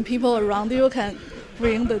 and people around you can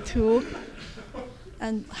bring the tool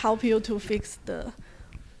and help you to fix the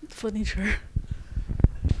furniture.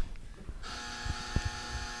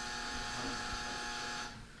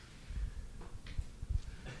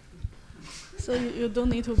 So you don't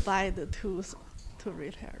need to buy the tools to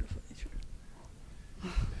repair the furniture.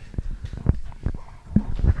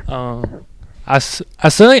 As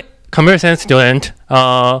a computer science student,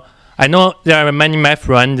 I know there are many my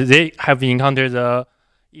friends, they have encountered the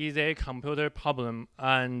easy computer problem,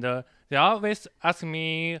 and they always ask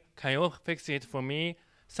me, can you fix it for me?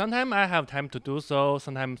 Sometimes I have time to do so,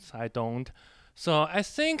 sometimes I don't. So I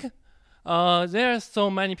think there are so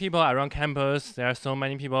many people around campus, there are so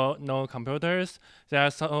many people know computers, there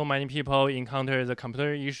are so many people encounter the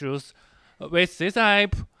computer issues. With this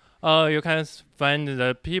app, you can find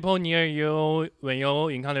the people near you when you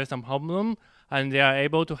encounter some problem, and they are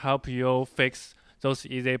able to help you fix those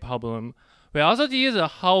easy problems. We also did the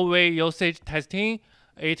hallway usage testing.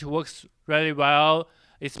 It works really well,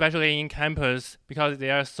 especially in campus, because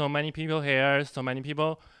there are so many people here, so many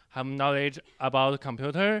people have knowledge about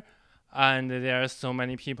computer, and there are so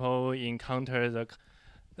many people encounter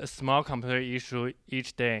the small computer issue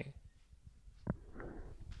each day.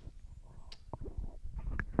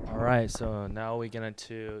 All right, so now we're going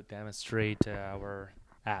to demonstrate our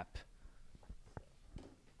app.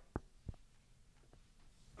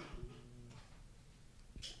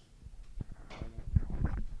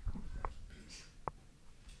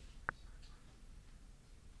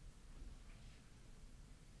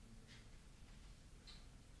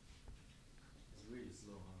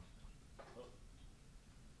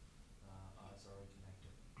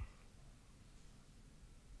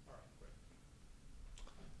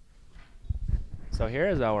 So here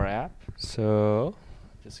is our app. So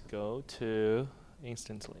just go to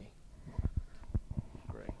instantly.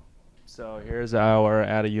 Great. So here's our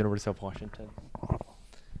at the University of Washington.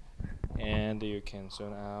 And you can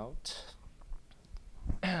zoom out.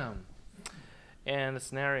 And the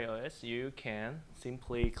scenario is you can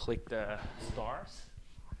simply click the stars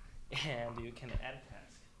and you can add a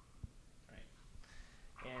task. Right.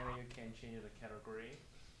 And you can change the category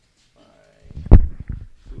by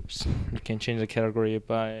you can change the category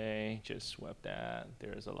by just swipe that.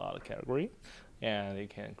 There's a lot of category, and you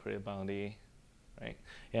can create a boundary, right?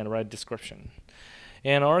 And write description.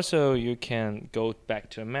 And also you can go back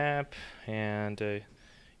to a map, and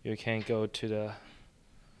you can go to the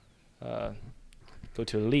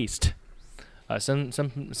list.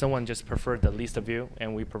 Someone just preferred the list view,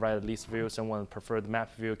 and we provide a list view. Someone preferred the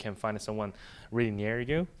map view, can find someone really near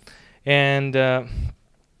you, and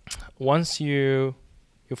once you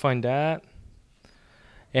find that,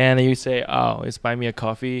 and you say, oh, it's buy me a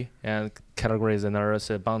coffee, and category is another,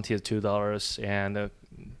 so bounty is $2, and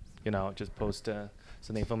just post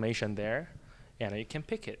some information there, and you can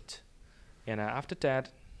pick it. And after that,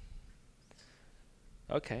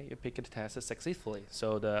 okay, you pick the task successfully.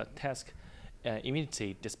 So the task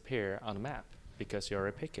immediately disappear on the map because you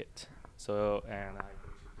already pick it. So, and I'm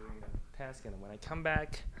doing the task, and when I come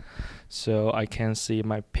back, so I can see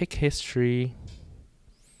my pick history.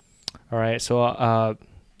 All right, so I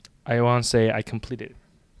want to say I completed.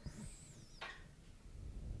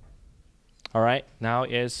 All right, now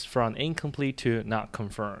it's from incomplete to not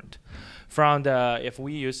confirmed. From the, if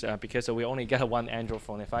we use, because we only get one Android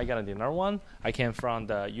phone, if I get another one, I can from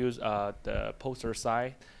the use the poster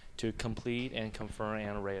side to complete and confirm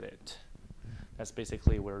and rate it. That's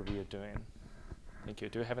basically what we are doing. Thank you.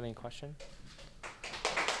 Do you have any question?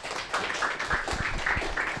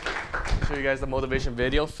 Show you guys the motivation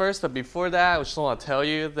video first, but before that, I just want to tell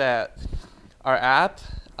you that our app,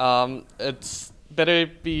 it's better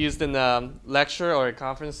be used in a lecture or a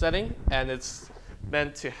conference setting, and it's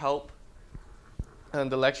meant to help the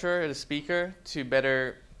lecturer or the speaker to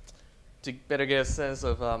better get a sense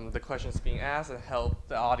of the questions being asked and help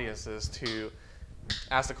the audiences to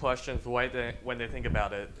ask the questions when they think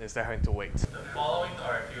about it instead of having to wait. The following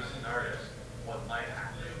are a few scenarios. What might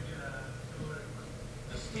happen?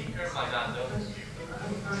 The speaker might not notice you.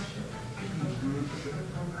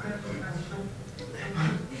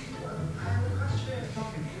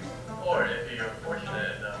 Or if you're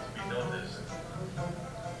fortunate enough to be noticed.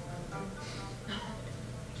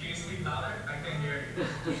 Can you speak louder? I can't hear you.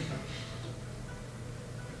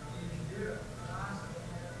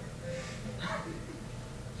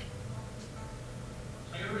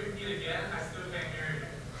 Can you repeat again? I still can't hear you.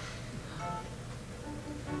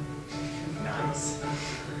 Nice.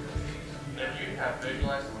 If you have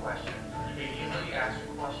visualized a question, you can easily ask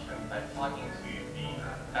your question by plugging into the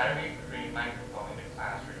battery-free microphone in the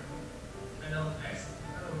classroom.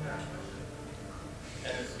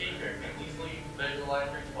 And the speaker can easily visualize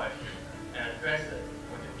your question and address it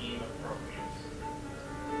when the deem appropriate.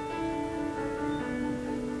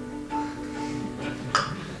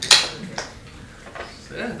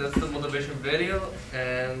 So yeah, that's the motivation video,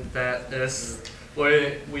 and that is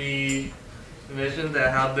where we envision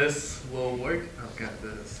that how this will work. Oh god,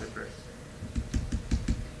 this is super.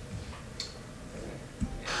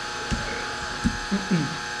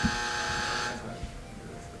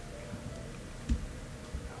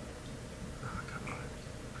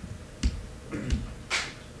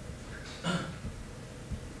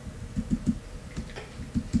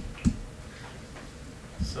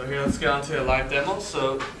 So here, let's get on to a live demo.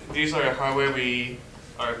 So these are the hardware we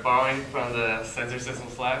are borrowing from the Sensor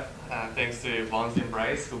Systems Lab, thanks to Valentin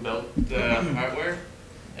Bryce, who built the hardware.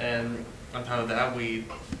 And on top of that, we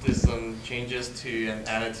did some changes to and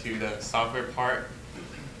added to the software part,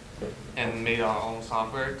 and made our own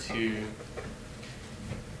software to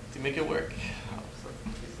make it work. So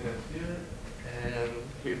he's gonna do it.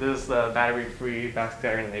 And this is the battery-free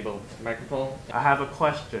backscatter-enabled microphone. I have a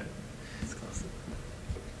question.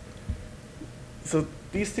 So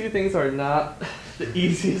these two things are not the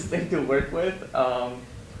easiest thing to work with.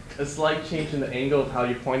 A slight change in the angle of how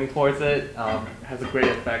you're pointing towards it has a great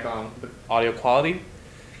effect on the audio quality.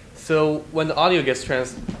 So when the audio gets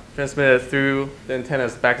transmitted through the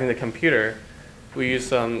antennas back in the computer, we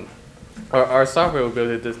use our software will be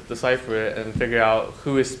able to decipher it and figure out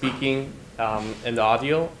who is speaking in the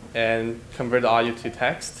audio and convert the audio to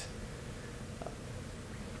text.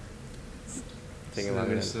 It's taking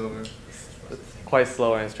longer than it's quite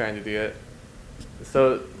slow, and it's trying to do it.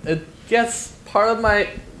 So it gets part of my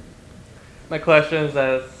questions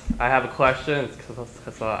as I have a question. It's because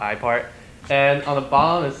of the I part. And on the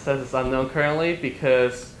bottom it says it's unknown currently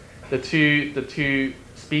because the two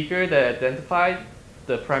speakers that identified,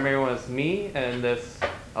 the primary one is me, and this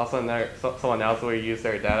also someone else we use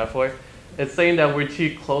their data for. It's saying that we're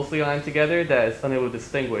too closely aligned together that it's unable to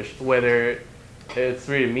distinguish whether it's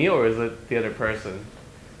really me or is it the other person.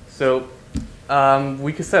 So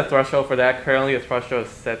we could set a threshold for that. Currently, the threshold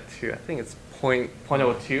is set to, I think it's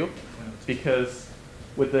 0.02, because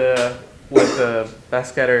with the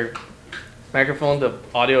backscatter microphone, the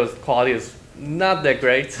audio quality is not that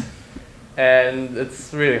great, and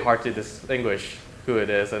it's really hard to distinguish who it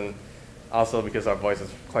is, and also because our voice is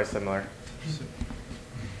quite similar.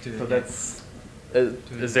 So that's.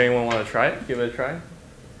 Does anyone want to try it? Give it a try.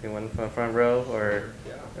 Anyone from the front row or?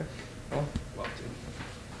 Yeah. Oh.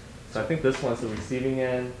 So I think this one's the receiving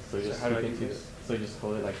end. So you just so you just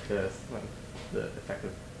hold it like this, like the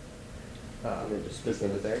effective. And then just speaking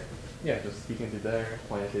to there. Yeah, just speaking to there,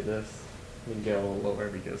 pointing to this. You can get a little lower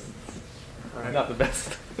because it's not the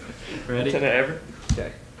best. Ready? Ever.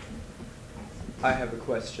 Okay. I have a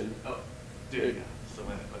question. Oh, dude. So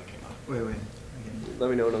when it came up. Wait. Let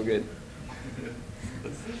me know when I'm good.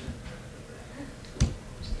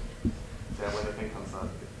 Yeah, when the thing comes up.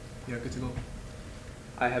 Yeah, good to go.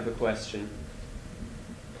 I have a question.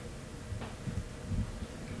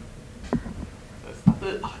 It's not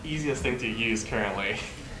the easiest thing to use currently.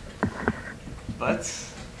 But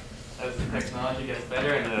as the technology gets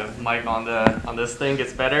better and the mic on this thing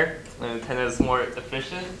gets better, and the antenna is more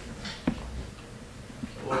efficient,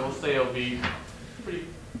 we'll say it'll be pretty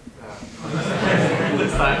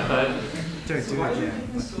this time, but Why do you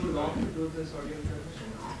think it's so long to do this audio transmission?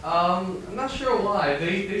 I'm not sure why.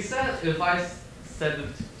 They said if I set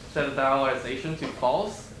the diagonalization to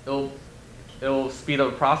false, it'll speed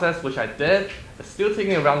up the process, which I did. It's still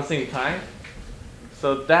taking around the same time.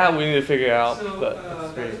 So that we need to figure out. So but the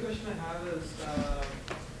other question I have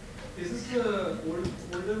is this the older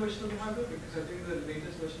version of the hardware? Because I think the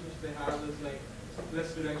latest version which they have is like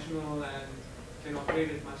less directional and can operate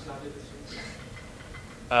at much larger distances.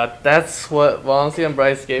 That's what Valency and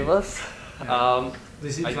Bryce gave us. Yeah.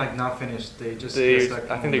 This is like not finished. They just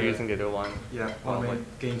I think they're using the other one. Yeah, on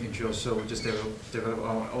gain control. So we just develop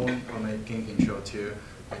our own on gain control to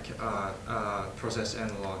like process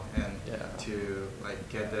analog and to like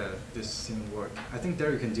get this thing work. I think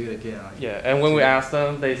there you can do it again. Like, yeah, and when we asked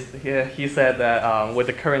them, he said that with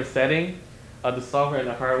the current setting, the software and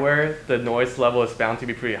the hardware, the noise level is bound to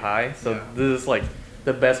be pretty high. So this is like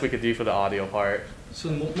the best we could do for the audio part. So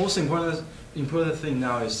most important thing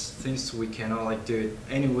now is things we cannot like do it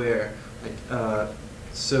anywhere. Like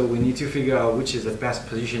so we need to figure out which is the best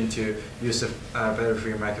position to use a better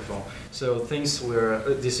free microphone. So things where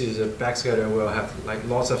this is a backscatter will have like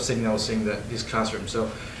lots of signals in this classroom. So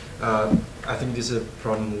I think this is a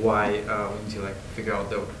problem why we need to like figure out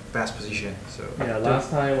the best position. So yeah, last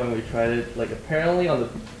time when we tried it, like apparently on the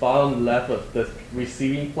bottom left of the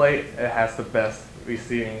receiving plate, it has the best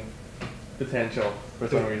receiving potential for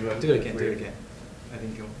some reason. Do it again. I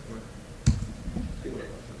think it'll work.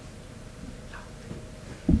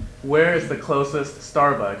 Where is the closest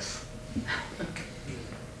Starbucks?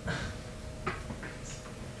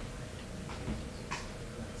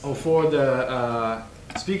 Oh, for the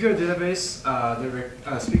speaker database,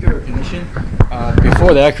 the speaker recognition,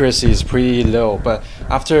 before the accuracy is pretty low, but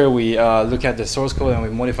after we look at the source code and we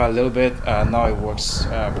modify a little bit, now it works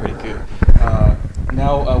pretty good.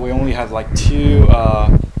 Now we only have like two.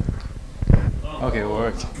 Okay, it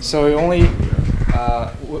worked. So we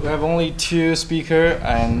have only two speaker,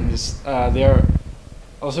 and they are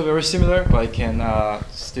also very similar, but I can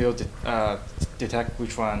still detect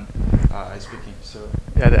which one is speaking. So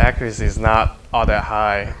yeah, the accuracy is not all that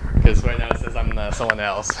high because right now it says I'm someone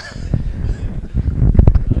else.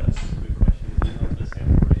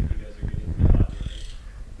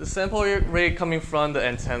 The sample rate coming from the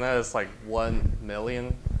antenna is like 1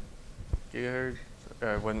 million gigahertz,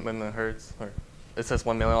 or 1 million hertz, or it says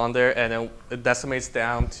 1 million on there, and then it decimates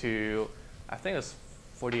down to, I think it's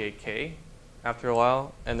 48K after a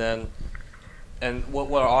while, and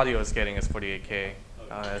what our audio is getting is 48K,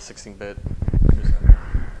 16-bit.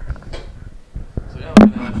 So yeah, we're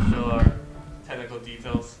gonna show our technical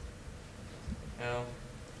details. You know,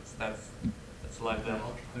 that's a live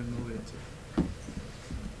demo.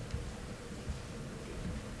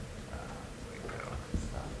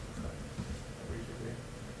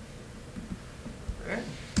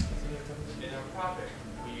 In our project,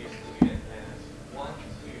 we used to get antennas 1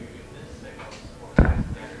 to emit signals or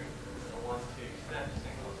backscatter, and 1 to accept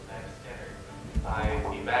signals backscattered by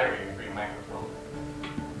the battery-free microphone.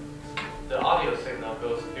 The audio signal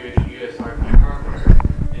goes through the USRP hardware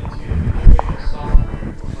into the video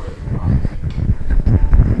software for further processing.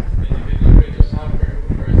 In the video software,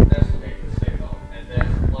 we first estimate the signal and then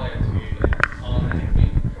apply it to an automatic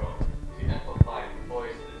gain control to amplify the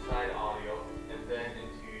voice inside audio and then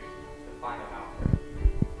into the final output.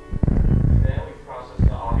 Then we process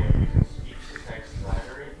the audio using speech-to-text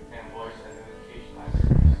library and voice identification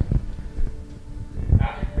libraries.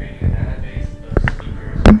 After creating a database of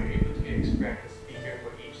speakers, we're able to extract the speaker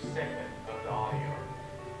for each segment of the audio.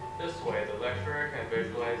 This way, the lecturer can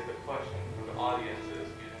visualize the question from the audiences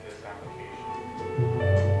using this application.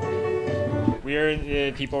 We are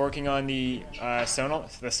the people working on the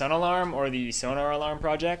Sun Alarm or the Sonar Alarm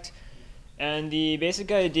project. And the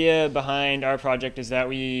basic idea behind our project is that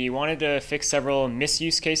we wanted to fix several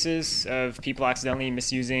misuse cases of people accidentally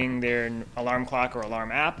misusing their alarm clock or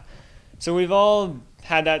alarm app. So we've all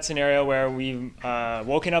had that scenario where we've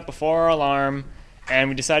woken up before our alarm and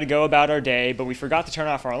we decided to go about our day, but we forgot to turn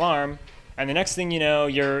off our alarm. And the next thing you know,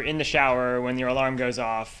 you're in the shower when your alarm goes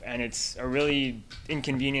off, and it's really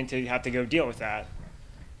inconvenient to have to go deal with that.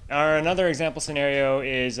 Another example scenario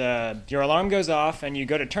is your alarm goes off and you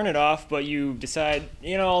go to turn it off, but you decide,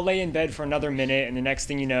 I'll lay in bed for another minute, and the next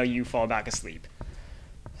thing you know, you fall back asleep.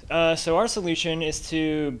 So our solution is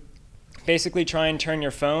to basically try and turn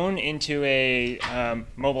your phone into a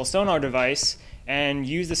mobile sonar device and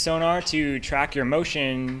use the sonar to track your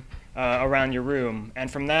motion around your room.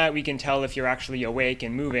 And from that, we can tell if you're actually awake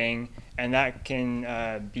and moving, and that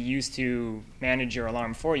can be used to manage your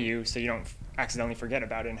alarm for you so you don't accidentally forget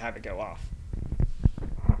about it and have it go off.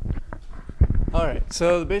 All right,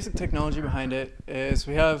 so the basic technology behind it is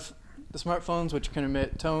we have the smartphones, which can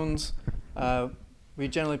emit tones. We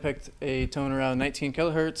generally picked a tone around 19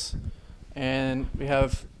 kilohertz, and we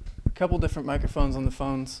have a couple different microphones on the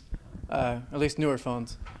phones, at least newer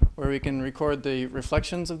phones, where we can record the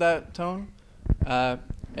reflections of that tone.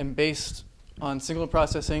 And based on signal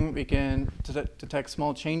processing, we can detect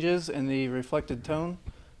small changes in the reflected tone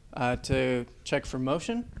to check for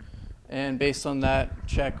motion. And based on that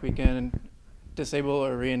check, we can disable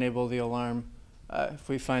or re-enable the alarm if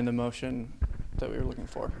we find the motion that we were looking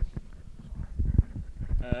for.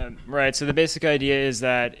 Right, so the basic idea is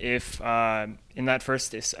that if, in that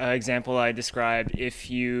first example I described, if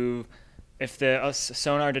the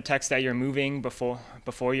sonar detects that you're moving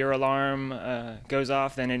before your alarm goes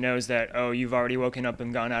off, then it knows that, oh, you've already woken up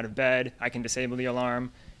and gone out of bed, I can disable the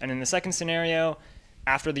alarm. And in the second scenario,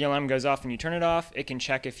 after the alarm goes off and you turn it off, it can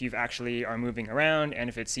check if you actually are moving around, and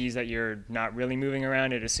if it sees that you're not really moving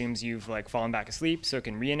around, it assumes you've fallen back asleep, so it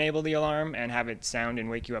can re-enable the alarm and have it sound and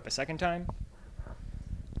wake you up a second time.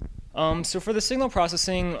 So for the signal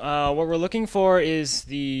processing, what we're looking for is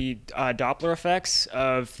the Doppler effects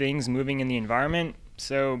of things moving in the environment.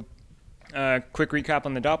 So quick recap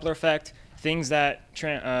on the Doppler effect: things that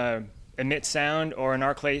emit sound, or in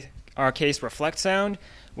our case reflect sound,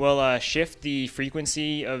 will shift the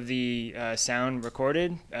frequency of the sound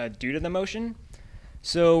recorded due to the motion.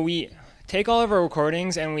 So we take all of our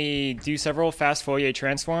recordings and we do several fast Fourier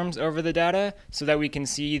transforms over the data so that we can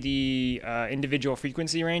see the individual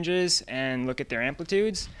frequency ranges and look at their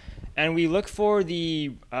amplitudes. And we look for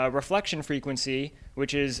the reflection frequency,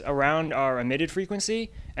 which is around our emitted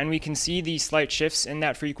frequency, and we can see the slight shifts in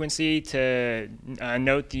that frequency to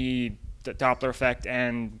note the Doppler effect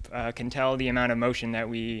and can tell the amount of motion that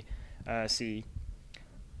we see.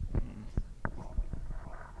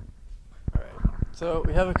 So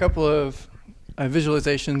we have a couple of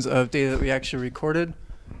visualizations of data that we actually recorded.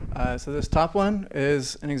 So this top one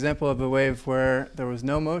is an example of a wave where there was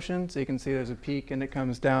no motion. So you can see there's a peak and it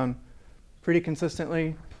comes down pretty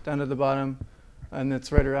consistently down to the bottom. And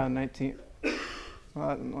it's right around 19,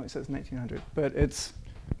 well, it only says 1900, but it's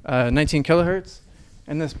 19 kilohertz.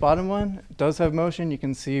 And this bottom one does have motion. You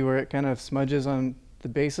can see where it kind of smudges on the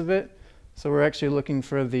base of it. So we're actually looking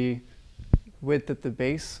for the width at the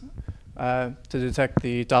base to detect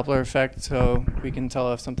the Doppler effect, so we can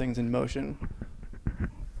tell if something's in motion.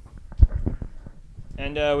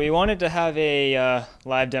 And we wanted to have a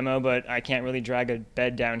live demo, but I can't really drag a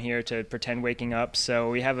bed down here to pretend waking up,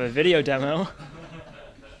 so we have a video demo.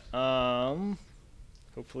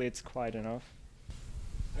 Hopefully it's quiet enough.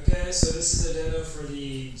 Okay, so this is a demo for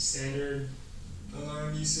the standard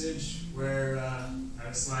alarm usage, where I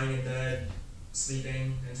was lying in bed,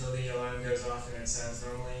 sleeping until the alarm goes off and it sounds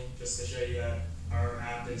normally, just to show you that our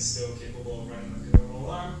app is still capable of running like a normal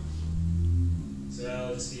alarm. So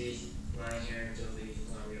I'll just be lying here until the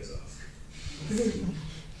alarm goes off.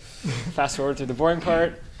 Fast forward to the boring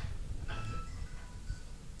part.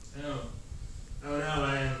 Oh no,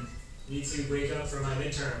 I need to wake up for my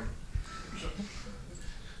midterm.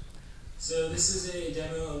 So this is a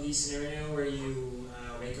demo of the scenario where you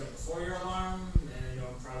wake up before your alarm, and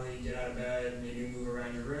you'll probably get out of bed, maybe move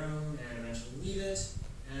around your room, and eventually leave it.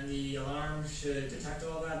 And the alarm should detect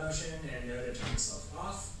all that motion and know to turn itself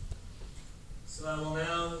off. So I will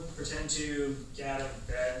now pretend to get out of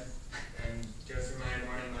bed and go through my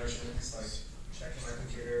morning motions, like checking my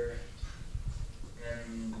computer,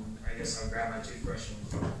 and I guess I'll grab my toothbrush and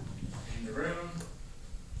leave the room.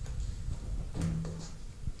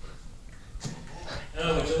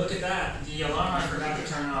 Oh, would you look at that? The alarm I forgot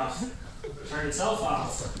to turn off turned itself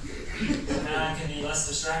off. Now I can be less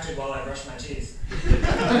distracted while I brush my teeth.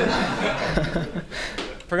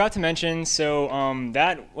 Forgot to mention, so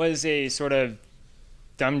that was a sort of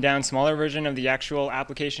dumbed down, smaller version of the actual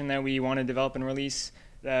application that we want to develop and release.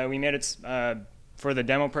 We made it for the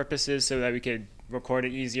demo purposes so that we could record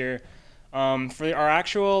it easier. For our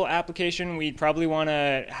actual application, we'd probably want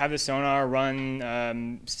to have the sonar run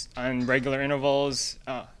on regular intervals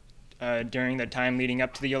during the time leading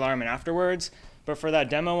up to the alarm and afterwards. But for that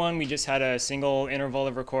demo one, we just had a single interval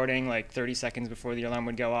of recording, like 30 seconds before the alarm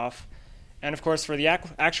would go off. And of course, for the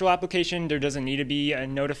actual application, there doesn't need to be a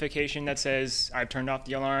notification that says I've turned off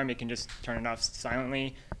the alarm. It can just turn it off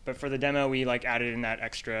silently. But for the demo, we like added in that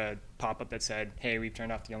extra pop-up that said, hey, we've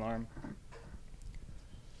turned off the alarm.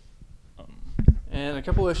 And a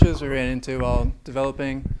couple issues we ran into while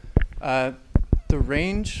developing. The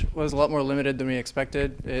range was a lot more limited than we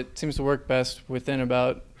expected. It seems to work best within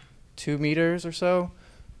about 2 meters or so.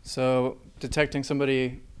 So detecting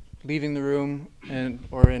somebody leaving the room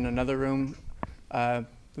or in another room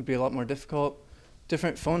would be a lot more difficult.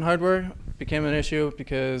 Different phone hardware became an issue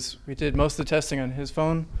because we did most of the testing on his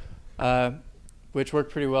phone, which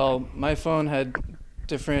worked pretty well. My phone had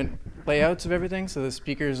different layouts of everything, so the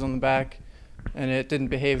speakers on the back, and it didn't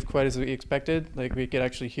behave quite as we expected. Like, we could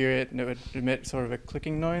actually hear it, and it would emit sort of a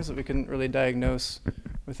clicking noise that we couldn't really diagnose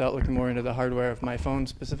without looking more into the hardware of my phone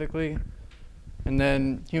specifically. And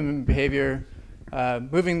then human behavior.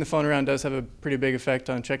 Moving the phone around does have a pretty big effect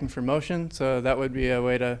on checking for motion, so that would be a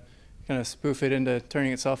way to kind of spoof it into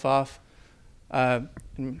turning itself off. There's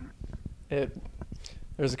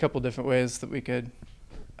a couple different ways that we could,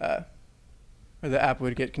 or the app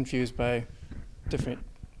would get confused by different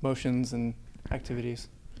motions and activities.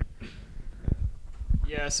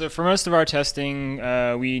 Yeah, so for most of our testing,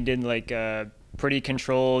 we did like pretty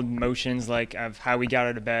controlled motions, like of how we got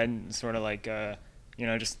out of bed, sort of like you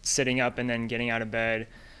know, just sitting up and then getting out of bed.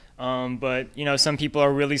 But you know, some people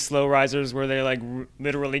are really slow risers where they like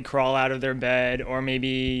literally crawl out of their bed, or maybe,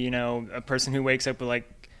 you know, a person who wakes up with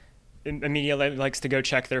like immediately likes to go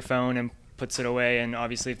check their phone and puts it away, and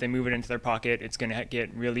obviously if they move it into their pocket, it's going to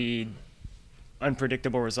get really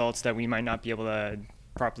unpredictable results that we might not be able to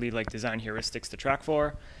properly like design heuristics to track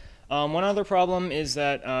for. One other problem is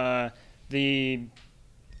that the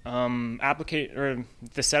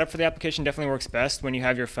setup for the application definitely works best when you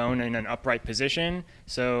have your phone in an upright position.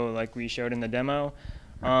 So like we showed in the demo,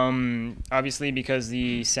 obviously because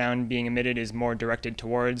the sound being emitted is more directed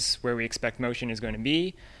towards where we expect motion is going to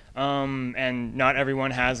be. And not everyone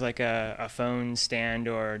has like a phone stand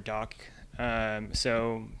or dock.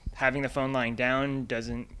 So having the phone lying down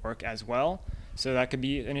doesn't work as well. So that could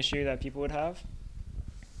be an issue that people would have.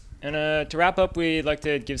 And to wrap up, we'd like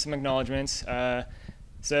to give some acknowledgements.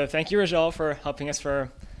 So thank you, Rajal, for helping us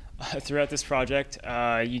throughout this project.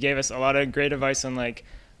 You gave us a lot of great advice on like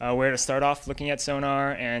where to start off looking at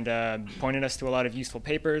sonar, and pointed us to a lot of useful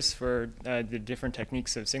papers for the different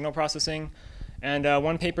techniques of signal processing. And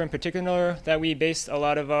one paper in particular that we based a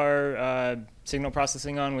lot of our signal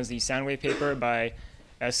processing on was the sound wave paper by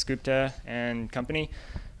S. Gupta and company.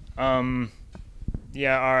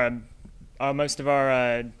 Yeah, most of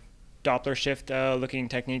our Doppler shift looking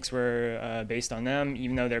techniques were based on them,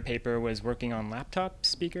 even though their paper was working on laptop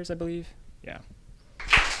speakers, I believe. Yeah.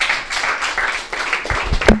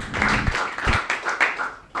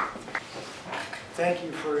 Thank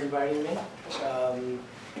you for inviting me.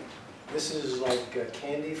 This is like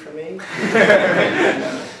candy for me.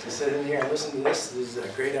 To sit in here and listen to this. These are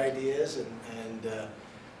great ideas, and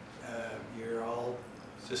you're all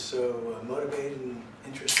just so motivated and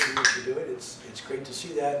interested in what you're doing. It's great to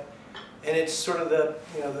see that. And it's sort of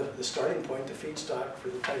the starting point, the feedstock for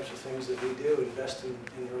the types of things that we do, invest in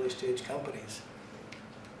early stage companies.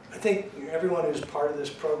 I think everyone who's part of this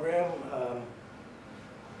program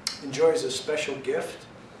enjoys a special gift.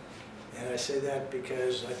 And I say that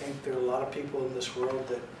because I think there are a lot of people in this world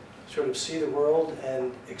that sort of see the world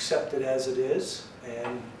and accept it as it is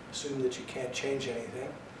and assume that you can't change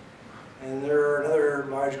anything. And there are another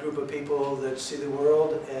large group of people that see the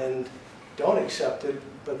world and don't accept it,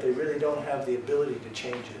 but they really don't have the ability to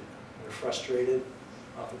change it. They're frustrated,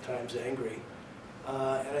 oftentimes angry.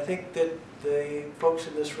 And I think that the folks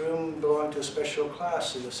in this room belong to a special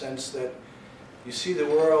class in the sense that you see the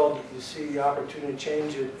world, you see the opportunity to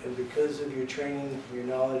change it, and because of your training, your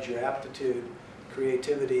knowledge, your aptitude,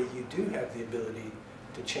 creativity, you do have the ability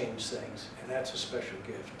to change things, and that's a special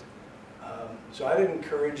gift. So I'd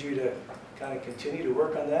encourage you to kind of continue to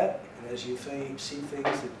work on that, and as you see things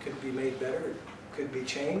that could be made better, could be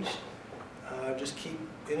changed, just keep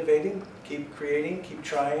innovating, keep creating, keep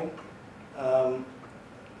trying.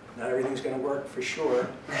 Not everything's going to work for sure,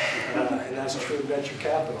 and that's true of venture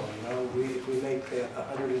capital. You know, if we make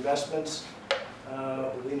 100 investments,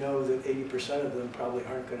 we know that 80% of them probably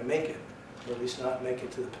aren't going to make it, or at least not make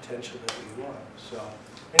it to the potential that we want. So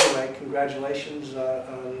anyway, congratulations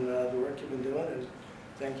on the work you've been doing, and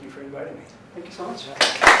thank you for inviting me. Thank you so much.